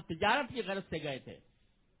کرام تجارت کی غرض سے گئے تھے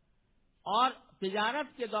اور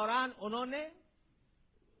تجارت کے دوران انہوں نے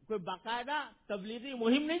کوئی باقاعدہ تبلیغی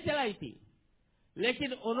مہم نہیں چلائی تھی،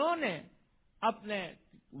 لیکن انہوں نے اپنے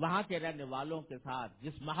وہاں کے رہنے والوں کے ساتھ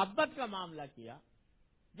جس محبت کا معاملہ کیا،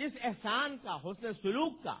 جس احسان کا، حسن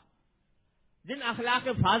سلوک کا، جن اخلاق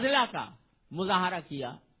فاضلہ کا مظاہرہ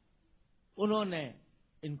کیا، انہوں نے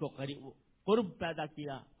ان کو قرب پیدا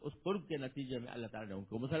کیا. اس قرب کے نتیجے میں اللہ تعالیٰ نے ان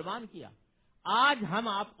کو مسلمان کیا. آج ہم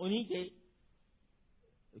آپ انہی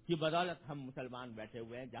کی بدولت ہم مسلمان بیٹھے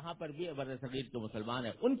ہوئے ہیں. جہاں پر بھی بر صغیر کے مسلمان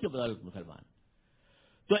ہیں ان کی بدولت مسلمان.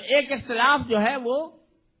 تو ایک اختلاف جو ہے وہ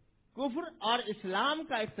کفر اور اسلام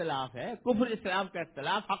کا اختلاف ہے. کفر اسلام کا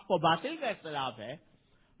اختلاف، حق و باطل کا اختلاف ہے،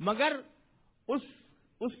 مگر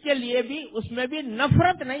اس کے لیے بھی، اس میں بھی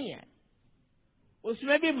نفرت نہیں ہے، اس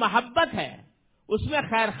میں بھی محبت ہے، اس میں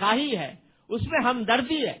خیر خواہی ہے، اس میں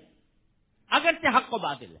ہمدردی ہے. اگرچہ حق و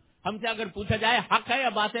باطل ہے. ہم سے اگر پوچھا جائے حق ہے یا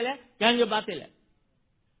باطل ہے، کہیں گے باطل ہے.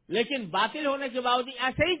 لیکن باطل ہونے کے باوجود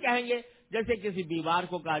ایسے ہی کہیں گے جیسے کسی بیمار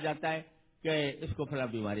کو کہا جاتا ہے کہ اس کو فلاں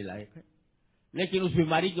بیماری لائق ہے، لیکن اس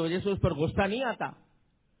بیماری کی وجہ سے اس پر غصہ نہیں آتا،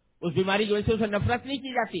 اس بیماری کی وجہ سے اسے نفرت نہیں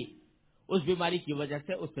کی جاتی، اس بیماری کی وجہ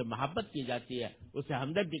سے اس سے محبت کی جاتی ہے، اس سے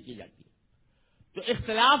ہمدردی کی جاتی ہے. تو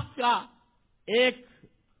اختلاف کا ایک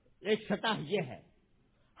سطح یہ ہے.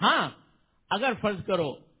 ہاں، اگر فرض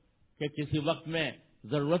کرو کہ کسی وقت میں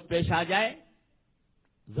ضرورت پیش آ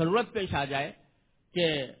جائے کہ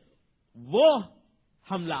وہ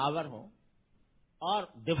حملہ آور ہوں اور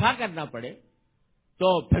دفاع کرنا پڑے تو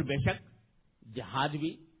پھر بے شک جہاد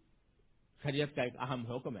بھی شریعت کا ایک اہم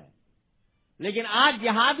حکم ہے. لیکن آج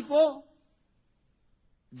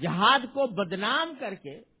جہاد کو بدنام کر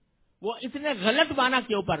کے وہ اتنے غلط معنی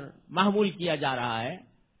کے اوپر محمول کیا جا رہا ہے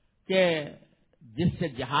کہ جس سے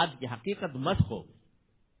جہاد کی حقیقت مسخ ہو.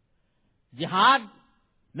 جہاد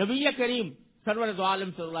نبی کریم سرور دو عالم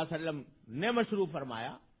صلی اللہ علیہ وسلم نے مشروع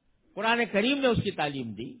فرمایا، قرآن کریم نے اس کی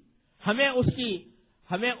تعلیم دی. ہمیں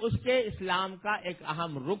اس کے اسلام کا ایک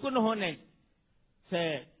اہم رکن ہونے سے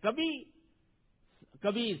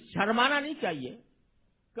کبھی شرمانا نہیں چاہیے،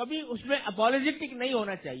 کبھی اس میں اپولوجیٹک نہیں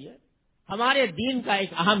ہونا چاہیے. ہمارے دین کا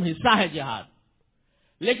ایک اہم حصہ ہے جہاد.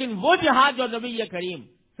 لیکن وہ جہاد جو نبی کریم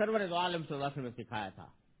سرور دو عالم صلی اللہ علیہ وسلم نے سکھایا تھا،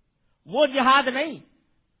 وہ جہاد نہیں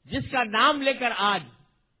جس کا نام لے کر آج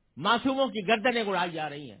معصوموں کی گردنیں اڑائی جا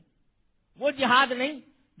رہی ہیں. وہ جہاد نہیں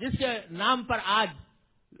جس کے نام پر آج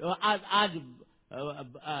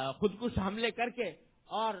خودکش حملے کر کے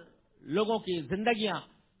اور لوگوں کی زندگیاں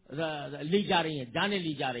لی جا رہی ہیں، جانیں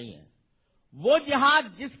لی جا رہی ہیں. وہ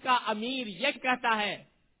جہاد جس کا امیر یہ کہتا ہے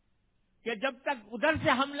کہ جب تک ادھر سے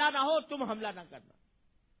حملہ نہ ہو تم حملہ نہ کرنا.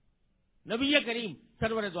 نبی کریم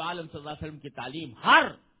سرور دو عالم صلی اللہ علیہ وسلم کی تعلیم ہر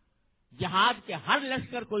جہاد کے ہر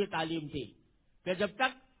لشکر کو یہ تعلیم تھی کہ جب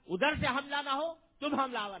تک ادھر سے حملہ نہ ہو تم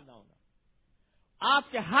حملہ آور نہ ہونا.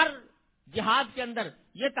 آپ کے ہر جہاد کے اندر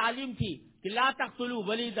یہ تعلیم تھی کہ لا تقتلوا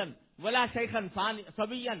ولیدن ولا شیخا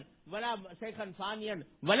صبیا ولا شیخا فانیا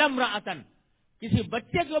ولا امرأۃ، کسی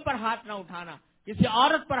بچے کے اوپر ہاتھ نہ اٹھانا، کسی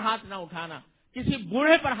عورت پر ہاتھ نہ اٹھانا، کسی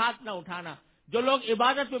بوڑھے پر ہاتھ نہ اٹھانا، جو لوگ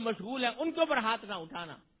عبادت میں مشغول ہیں ان کے اوپر ہاتھ نہ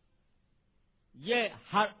اٹھانا،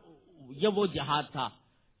 یہ وہ جہاد تھا۔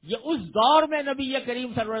 یہ اس دور میں نبی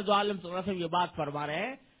کریم سرور دو عالم صلی اللہ علیہ وسلم یہ بات فرما رہے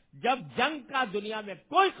ہیں جب جنگ کا دنیا میں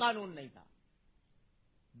کوئی قانون نہیں تھا،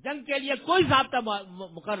 جنگ کے لیے کوئی ضابطہ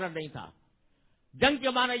مقرر نہیں تھا۔ جنگ کے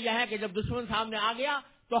معنی یہ ہے کہ جب دشمن سامنے آ گیا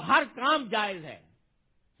تو ہر کام جائز ہے،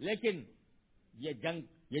 لیکن یہ جنگ،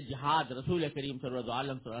 یہ جہاد رسول کریم صلی اللہ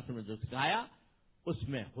علیہ وسلم نے جو سکھایا اس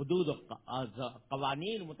میں حدود و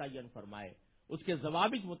قوانین متعین فرمائے، اس کے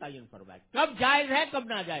ضوابط متعین فرمائے، کب جائز ہے کب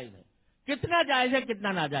ناجائز ہے، کتنا جائز ہے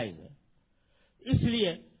کتنا ناجائز ہے۔ اس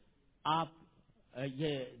لیے آپ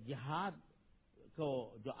یہ جہاد کو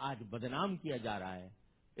جو آج بدنام کیا جا رہا ہے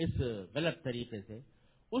اس غلط طریقے سے،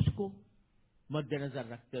 اس کو مد نظر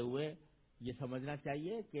رکھتے ہوئے یہ سمجھنا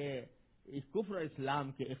چاہیے کہ اس کفر اور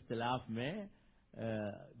اسلام کے اختلاف میں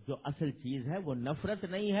جو اصل چیز ہے وہ نفرت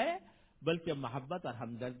نہیں ہے بلکہ محبت اور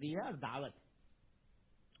ہمدردی ہے اور دعوت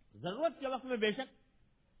ہے۔ ضرورت کے وقت میں بے شک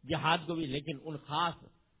جہاد کو بھی، لیکن ان خاص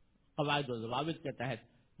قواعد و ضوابط کے تحت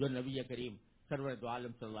جو نبی کریم سرور دو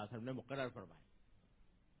عالم صلی اللہ علیہ وسلم نے مقرر فرمائے۔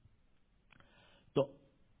 تو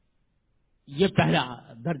یہ پہلا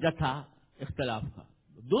درجہ تھا اختلاف کا۔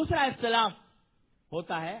 دوسرا اختلاف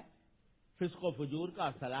ہوتا ہے فسق و فجور کا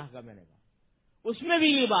اور صلاح کا، میں نے کہا اس میں بھی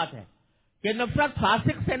یہ بات ہے کہ نفرت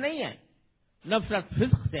فاسق سے نہیں ہے، نفرت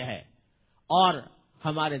فسق سے ہے، اور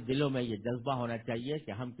ہمارے دلوں میں یہ جذبہ ہونا چاہیے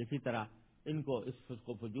کہ ہم کسی طرح ان کو اس فسق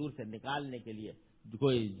و فجور سے نکالنے کے لیے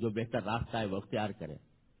کوئی جو بہتر راستہ ہے وہ اختیار کرے۔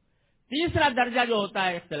 تیسرا درجہ جو ہوتا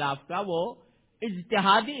ہے اختلاف کا وہ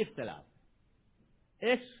اجتہادی اختلاف۔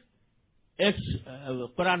 ایک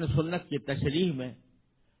قرآن سنت کی تشریح میں،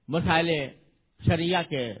 مسائل شریعہ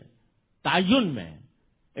کے تعین میں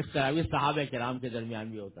اختلاف صحابہ کرام کے درمیان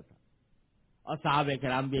بھی ہوتا تھا، اور صحابہ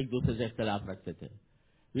کرام بھی ایک دوسرے سے اختلاف رکھتے تھے،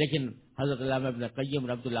 لیکن حضرت علامہ ابن قیم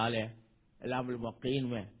رحمۃ اللہ علیہ اعلام الموقعین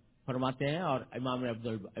میں فرماتے ہیں، اور امام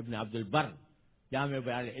ابن عبد البر جامع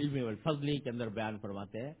بیان العلم والفضل کے اندر بیان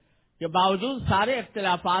فرماتے ہیں کہ باوجود سارے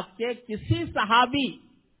اختلافات کے کسی صحابی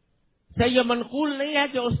سے یہ منقول نہیں ہے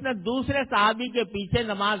کہ اس نے دوسرے صحابی کے پیچھے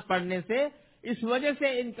نماز پڑھنے سے اس وجہ سے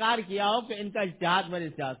انکار کیا ہو کہ ان کا اجتہاد میرے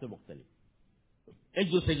اجتہاد سے مختلف،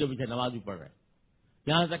 ایک دوسرے کے پیچھے نماز بھی پڑھ رہے ہیں۔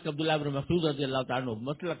 یہاں تک عبداللہ بن مسعود رضی اللہ تعالیٰ عنہ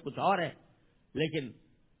مسلک کچھ اور ہے، لیکن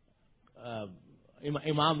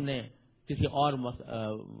امام نے کسی اور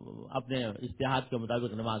اپنے اجتہاد کے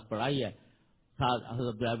مطابق نماز پڑھائی ہے۔ حضرت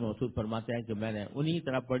عبداللہ بن مسعود فرماتے ہیں کہ میں نے انہی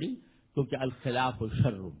طرح پڑھی کیونکہ الخلاف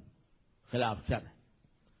شر، خلاف شر ہے،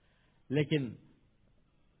 لیکن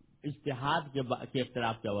اجتہاد کے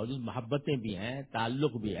اختلاف کے باوجود محبتیں بھی ہیں،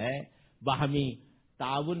 تعلق بھی ہے، باہمی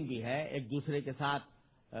تعاون بھی ہے، ایک دوسرے کے ساتھ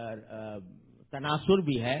تناصر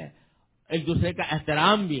بھی ہے، ایک دوسرے کا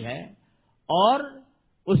احترام بھی ہے، اور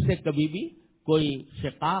اس سے کبھی بھی کوئی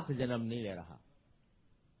شقاق جنم نہیں لے رہا۔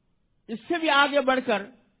 اس سے بھی آگے بڑھ کر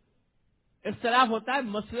اختلاف ہوتا ہے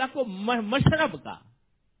مسلک و مشرب کا۔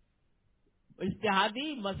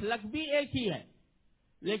 اجتہادی مسلک بھی ایک ہی ہے،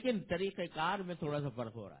 لیکن طریقہ کار میں تھوڑا سا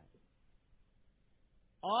فرق ہو رہا ہے،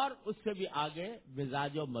 اور اس سے بھی آگے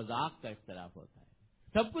مزاج و مذاق کا اختلاف ہوتا ہے۔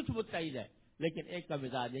 سب کچھ متحد ہے، لیکن ایک کا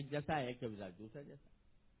مزاج ایک جیسا ہے، ایک کا مزاج دوسرا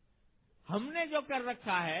جیسا۔ ہم نے جو کر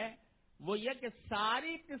رکھا ہے وہ یہ کہ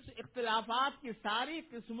ساری اختلافات کی ساری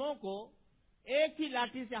قسموں کو ایک ہی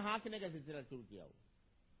لاٹھی سے ہانکنے کا سلسلہ شروع کیا ہوا۔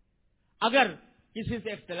 اگر کسی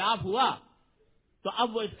سے اختلاف ہوا تو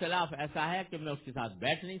اب وہ اختلاف ایسا ہے کہ میں اس کے ساتھ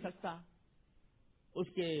بیٹھ نہیں سکتا، اس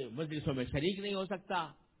کے مجلسوں میں شریک نہیں ہو سکتا،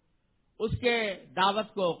 اس کے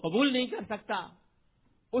دعوت کو قبول نہیں کر سکتا،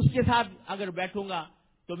 اس کے ساتھ اگر بیٹھوں گا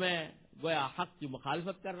تو میں گویا حق کی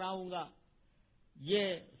مخالفت کر رہا ہوں گا۔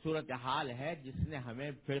 یہ صورتحال ہے جس نے ہمیں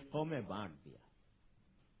فرقوں میں بانٹ دیا۔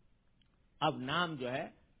 اب نام جو ہے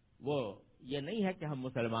وہ یہ نہیں ہے کہ ہم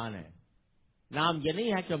مسلمان ہیں، نام یہ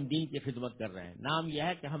نہیں ہے کہ ہم دین کی خدمت کر رہے ہیں، نام یہ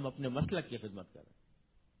ہے کہ ہم اپنے مسلک کی خدمت کر رہے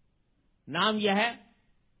ہیں، نام یہ ہے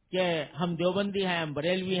کہ ہم دیوبندی ہیں، ہم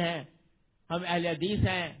بریلوی ہیں، ہم اہل حدیث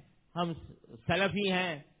ہیں، ہم سلفی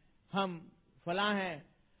ہیں، ہم فلاں ہیں،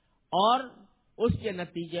 اور اس کے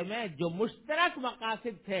نتیجے میں جو مشترک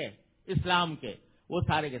مقاصد تھے اسلام کے وہ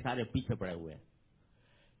سارے کے سارے پیچھے پڑے ہوئے ہیں۔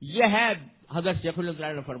 یہ ہے حضرت شیخ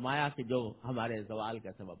الاسلام نے فرمایا کہ جو ہمارے زوال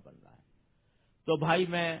کا سبب بن رہا ہے۔ تو بھائی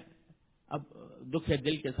میں اب دکھ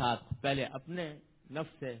دل کے ساتھ پہلے اپنے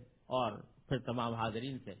نفس سے اور پھر تمام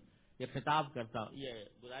حاضرین سے یہ خطاب کرتا ہوں، یہ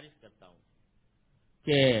گزارش کرتا ہوں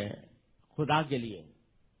کہ خدا کے لیے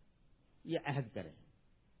یہ عہد کریں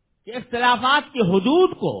کہ اختلافات کی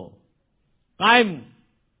حدود کو قائم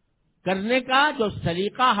کرنے کا جو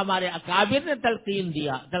سلیقہ ہمارے اکابر نے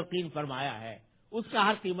تلقین فرمایا ہے اس کا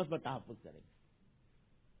ہر قیمت پر تحفظ کریں گے۔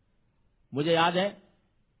 مجھے یاد ہے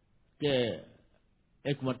کہ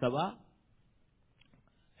ایک مرتبہ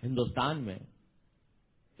ہندوستان میں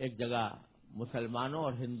ایک جگہ مسلمانوں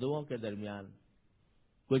اور ہندوؤں کے درمیان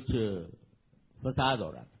کچھ فساد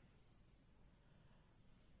ہو رہا تھا۔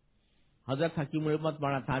 حضرت حکیم الامت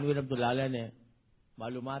مولانا تھانوی رحمۃ اللہ علیہ نے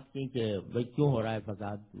معلومات کی کہ بھئی کیوں ہو رہا ہے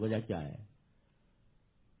فساد، وجہ کیا ہے؟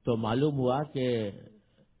 تو معلوم ہوا کہ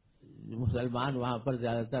مسلمان وہاں پر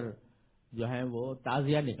زیادہ تر جو ہیں وہ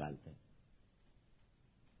تعزیہ نکالتے ہیں،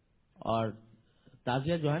 اور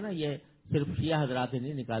تعزیہ جو ہے نا یہ صرف شیعہ حضرات ہی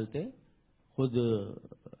نہیں نکالتے، خود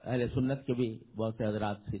اہل سنت کے بھی بہت سے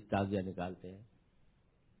حضرات تعزیہ نکالتے ہیں،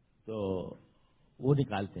 تو وہ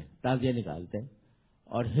نکالتے ہیں، تعزیہ نکالتے ہیں،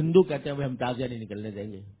 اور ہندو کہتے ہیں ہم تعزیہ نہیں نکلنے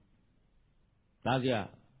دیں گے، تعزیہ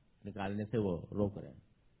نکالنے سے وہ روک رہے ہیں۔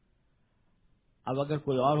 اب اگر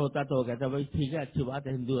کوئی اور ہوتا تو وہ کہتا ہے بھائی ٹھیک ہے، اچھی بات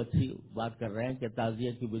ہے، ہندو اچھی بات کر رہے ہیں کہ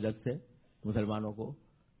تعزیہ کی بدعت سے مسلمانوں کو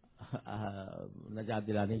نجات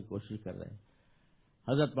دلانے کی کوشش کر رہے ہیں۔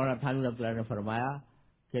 حضرت مولانا تھانوی رحمۃ اللہ نے فرمایا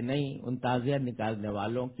کہ نہیں، ان تعزیہ نکالنے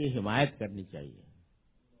والوں کی حمایت کرنی چاہیے،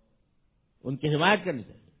 ان کی حمایت کرنی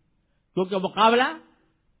چاہیے، کیونکہ مقابلہ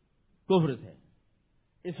کفر سے،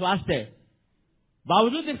 اس واسطے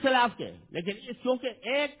باوجود اختلاف کے، لیکن کیونکہ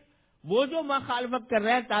ایک وہ جو مخالفت کر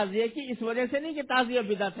رہے ہیں تعزیے کی، اس وجہ سے نہیں کہ تعزیہ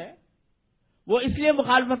بدعت ہے، وہ اس لیے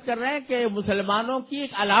مخالفت کر رہے ہیں کہ مسلمانوں کی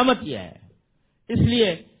ایک علامت یہ ہے، اس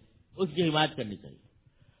لیے اس کی حمایت کرنی چاہیے۔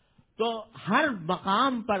 تو ہر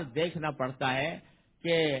مقام پر دیکھنا پڑتا ہے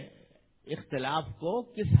کہ اختلاف کو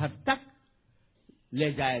کس حد تک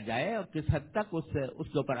لے جایا جائے اور کس حد تک اس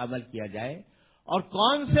کے اوپر عمل کیا جائے، اور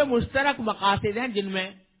کون سے مشترک مقاصد ہیں جن میں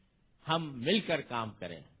ہم مل کر کام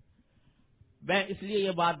کریں۔ میں اس لیے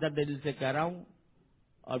یہ بات درد دل سے کہہ رہا ہوں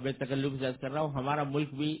اور بے تکلف سے کر رہا ہوں، ہمارا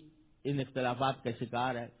ملک بھی ان اختلافات کا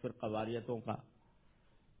شکار ہے، فرقہ واریتوں کا،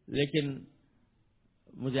 لیکن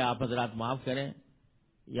مجھے آپ حضرات معاف کریں،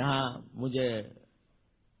 یہاں مجھے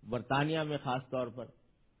برطانیہ میں خاص طور پر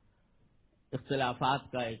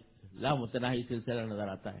اختلافات کا ایک لامتناہی سلسلہ نظر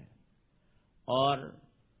آتا ہے، اور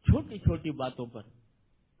چھوٹی چھوٹی باتوں پر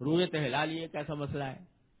رویت ہلال یہ ایک ایسا مسئلہ ہے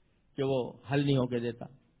کہ وہ حل نہیں ہو کے دیتا،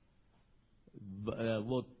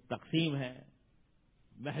 وہ تقسیم ہے،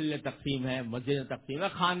 محلے تقسیم ہے، مسجد تقسیم ہے،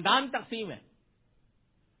 خاندان تقسیم ہے،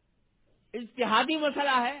 اجتہادی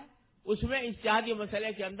مسئلہ ہے، اس میں اجتہادی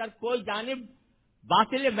مسئلے کے اندر کوئی جانب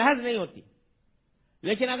باطل محض نہیں ہوتی،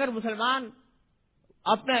 لیکن اگر مسلمان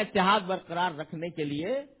اپنا اتحاد برقرار رکھنے کے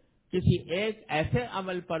لیے کسی ایک ایسے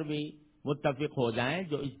عمل پر بھی متفق ہو جائیں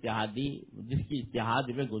جو جس کی اجتہاد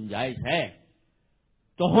میں گنجائش ہے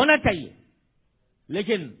تو ہونا چاہیے،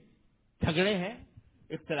 لیکن جھگڑے ہیں،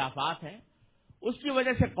 اختلافات ہیں، اس کی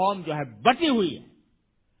وجہ سے قوم جو ہے بٹی ہوئی ہے،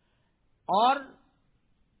 اور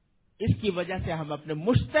اس کی وجہ سے ہم اپنے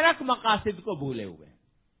مشترک مقاصد کو بھولے ہوئے ہیں۔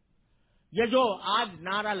 یہ جو آج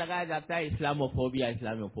نعرہ لگایا جاتا ہے اسلاموفوبیا،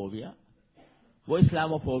 اسلاموفوبیا، وہ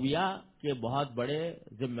اسلاموفوبیا کے بہت بڑے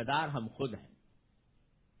ذمہ دار ہم خود ہیں۔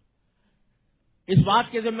 اس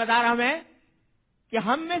بات کے ذمہ دار ہم ہیں کہ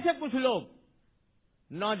ہم میں سے کچھ لوگ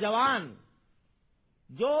نوجوان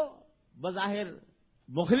جو بظاہر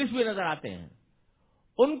مخلص بھی نظر آتے ہیں،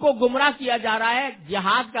 ان کو گمراہ کیا جا رہا ہے،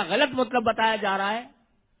 جہاد کا غلط مطلب بتایا جا رہا ہے،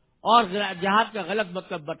 اور جہاد کا غلط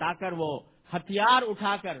مطلب بتا کر وہ ہتھیار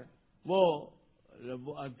اٹھا کر وہ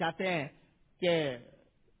چاہتے ہیں کہ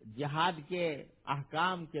جہاد کے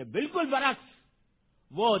احکام کے بالکل برعکس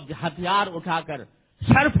وہ ہتھیار اٹھا کر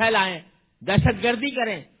شر پھیلائیں، دہشت گردی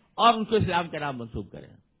کریں اور ان کو اسلام کے نام منسوب کریں۔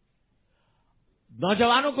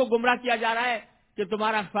 نوجوانوں کو گمراہ کیا جا رہا ہے کہ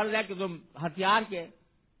تمہارا فرض ہے کہ تم ہتھیار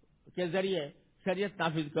کے ذریعے شریعت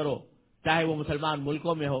نافذ کرو، چاہے وہ مسلمان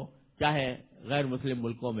ملکوں میں ہو چاہے غیر مسلم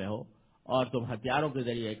ملکوں میں ہو، اور تم ہتھیاروں کے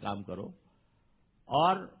ذریعے کام کرو،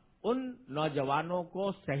 اور ان نوجوانوں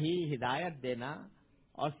کو صحیح ہدایت دینا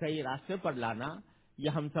اور صحیح راستے پر لانا یہ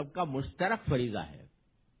ہم سب کا مشترک فریضہ ہے،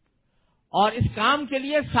 اور اس کام کے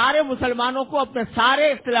لیے سارے مسلمانوں کو اپنے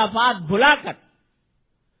سارے اختلافات بھلا کر،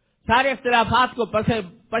 سارے اختلافات کو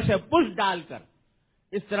پش ڈال کر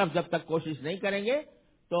اس طرف جب تک کوشش نہیں کریں گے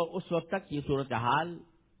تو اس وقت تک یہ صورتحال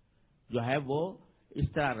جو ہے وہ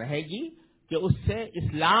اس طرح رہے گی کہ اس سے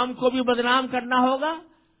اسلام کو بھی بدنام کرنا ہوگا،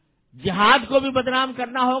 جہاد کو بھی بدنام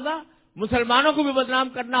کرنا ہوگا، مسلمانوں کو بھی بدنام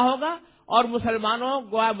کرنا ہوگا، اور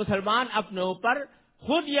مسلمان اپنے اوپر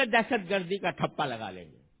خود یہ دہشت گردی کا ٹھپا لگا لیں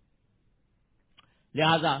گے۔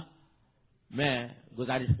 لہذا میں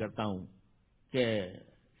گزارش کرتا ہوں کہ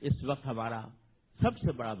اس وقت ہمارا سب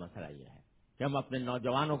سے بڑا مسئلہ یہ ہے کہ ہم اپنے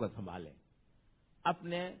نوجوانوں کو سنبھالیں،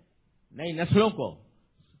 اپنے نئی نسلوں کو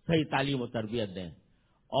صحیح تعلیم و تربیت دیں،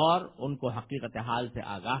 اور ان کو حقیقت حال سے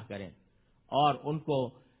آگاہ کریں، اور ان کو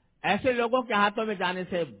ایسے لوگوں کے ہاتھوں میں جانے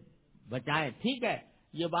سے بچائیں. ٹھیک ہے،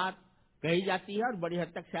 یہ بات کہی جاتی ہے اور بڑی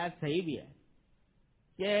حد تک شاید صحیح بھی ہے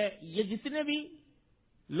کہ یہ جتنے بھی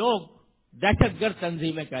لوگ دہشت گرد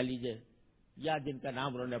تنظیمیں کہہ لیجئے یا جن کا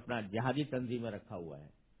نام انہوں نے اپنا جہادی تنظیمیں رکھا ہوا ہے،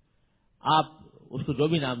 آپ اس کو جو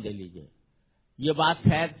بھی نام دے لیجئے، یہ بات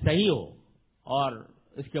شاید صحیح ہو اور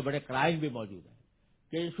اس کے بڑے قرائن بھی موجود ہیں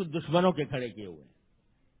کہ یہ خود دشمنوں کے کھڑے کیے ہوئے ہیں.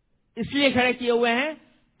 اس لیے کھڑے کیے ہوئے ہیں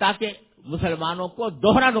تاکہ مسلمانوں کو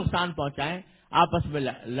دوہرا نقصان پہنچائیں، آپس میں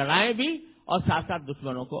لڑائیں بھی اور ساتھ ساتھ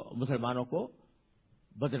دشمنوں کو، مسلمانوں کو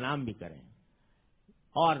بدنام بھی کریں.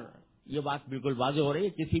 اور یہ بات بالکل واضح ہو رہی ہے،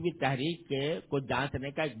 کسی بھی تحریک کے کو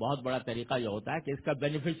جانچنے کا ایک بہت بڑا طریقہ یہ ہوتا ہے کہ اس کا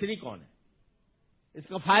بینیفیشری کون ہے، اس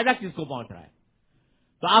کا فائدہ کس کو پہنچ رہا ہے.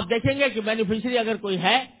 تو آپ دیکھیں گے کہ بینیفیشری اگر کوئی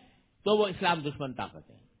ہے تو وہ اسلام دشمن طاقت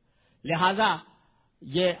ہے. لہذا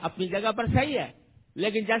یہ اپنی جگہ پر صحیح ہے،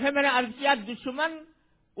 لیکن جیسے میں نے عرض کیا، دشمن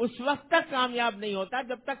اس وقت تک کامیاب نہیں ہوتا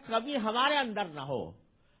جب تک کبھی ہمارے اندر نہ ہو.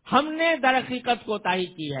 ہم نے در حقیقت کوتاہی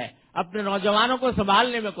کی ہے، اپنے نوجوانوں کو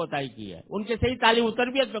سنبھالنے میں کوتاہی کی ہے، ان کے صحیح تعلیم و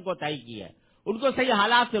تربیت میں کوتاہی کی ہے، ان کو صحیح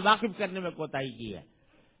حالات سے واقف کرنے میں کوتاہی کی ہے.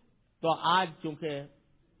 تو آج چونکہ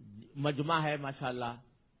مجمع ہے ماشاءاللہ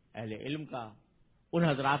اہل علم کا، ان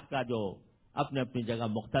حضرات کا جو اپنے اپنی جگہ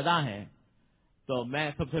مقتدا ہیں، تو میں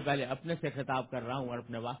سب سے پہلے اپنے سے خطاب کر رہا ہوں اور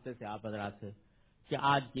اپنے واسطے سے آپ حضرات سے کہ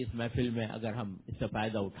آج کی اس محفل میں اگر ہم اس سے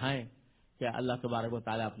فائدہ اٹھائیں کہ اللہ تبارک و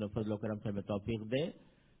تعالیٰ اپنے فضل و کرم سے ہمیں توفیق دے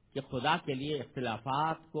کہ خدا کے لیے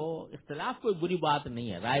اختلاف کوئی بری بات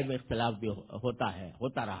نہیں ہے، رائے میں اختلاف بھی ہوتا ہے،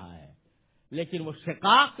 ہوتا رہا ہے، لیکن وہ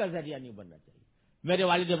شقاق کا ذریعہ نہیں بننا چاہیے. میرے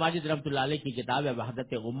والد ماجد رحمۃ اللہ علیہ کی کتاب ہے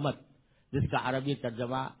وحدت امت، جس کا عربی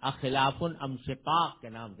ترجمہ اخلاف ام شقاق کے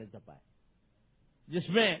نام سے چھپا ہے، جس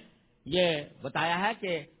میں یہ بتایا ہے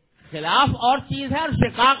کہ خلاف اور چیز ہے اور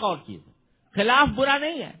شقاق اور چیز ہے. خلاف برا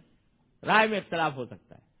نہیں ہے، رائے میں اختلاف ہو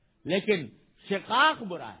سکتا ہے، لیکن شقاق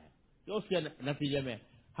برا ہے کہ اس کے نتیجے میں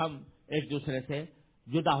ہم ایک دوسرے سے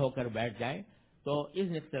جدا ہو کر بیٹھ جائیں. تو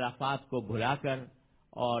ان اختلافات کو بھلا کر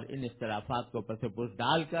اور ان اختلافات کو پس پش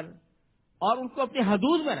ڈال کر اور ان کو اپنی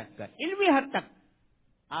حدود میں رکھ کر علمی حد تک،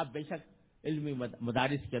 آپ بے شک علمی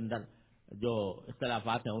مدارس کے اندر جو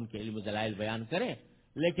اختلافات ہیں ان کے علمی دلائل بیان کریں،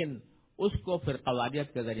 لیکن اس کو پھر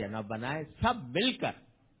قواریت کے ذریعے نہ بنائیں. سب مل کر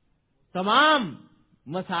تمام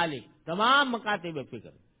مسالک، تمام مکاتب فکر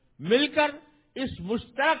مل کر اس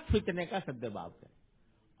مشترک فتنے کا سدباب کریں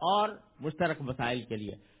اور مشترک مسائل کے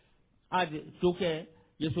لیے. آج چونکہ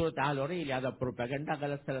یہ صورتحال ہو رہی ہے، لہٰذا پروپیگنڈا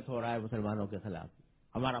غلط سلط ہو رہا ہے مسلمانوں کے خلاف.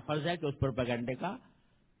 ہمارا فرض ہے کہ اس پروپیگنڈے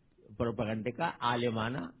کا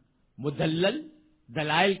عالمانہ مدلل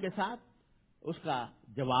دلائل کے ساتھ اس کا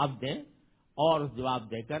جواب دیں اور اس جواب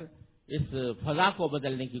دے کر اس فضا کو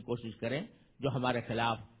بدلنے کی کوشش کریں جو ہمارے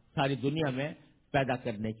خلاف ساری دنیا میں پیدا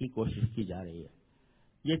کرنے کی کوشش کی جا رہی ہے.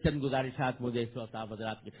 یہ چند گزارشات مجھے اس وقت آپ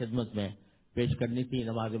حضرات کی خدمت میں پیش کرنی تھی.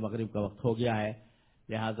 نماز مغرب کا وقت ہو گیا ہے،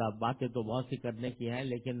 لہذا باتیں تو بہت سی کرنے کی ہیں،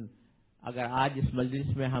 لیکن اگر آج اس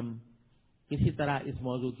مجلس میں ہم کسی طرح اس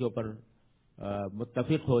موضوع کے اوپر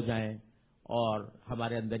متفق ہو جائیں اور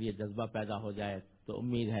ہمارے اندر یہ جذبہ پیدا ہو جائے تو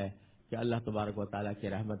امید ہے کہ اللہ تبارک و تعالیٰ کی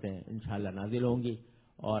رحمتیں انشاءاللہ نازل ہوں گی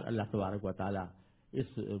اور اللہ تبارک و تعالیٰ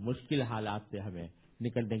اس مشکل حالات سے ہمیں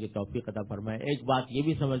نکلنے کی توفیق عطا فرمائے. ایک بات یہ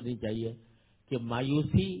بھی سمجھنی چاہیے کہ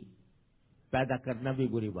مایوسی پیدا کرنا بھی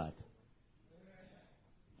بری بات ہے،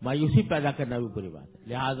 مایوسی پیدا کرنا بھی بری بات ہے.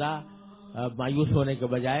 لہذا مایوس ہونے کے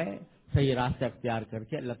بجائے صحیح راستہ اختیار کر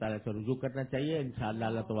کے اللہ تعالیٰ سے رجوع کرنا چاہیے. انشاءاللہ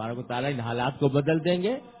اللہ تبارک و تعالیٰ ان حالات کو بدل دیں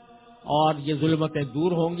گے اور یہ ظلمتیں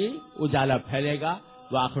دور ہوں گی، اجالا پھیلے گا.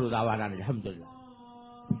 وآخر دعوانا الحمدللہ.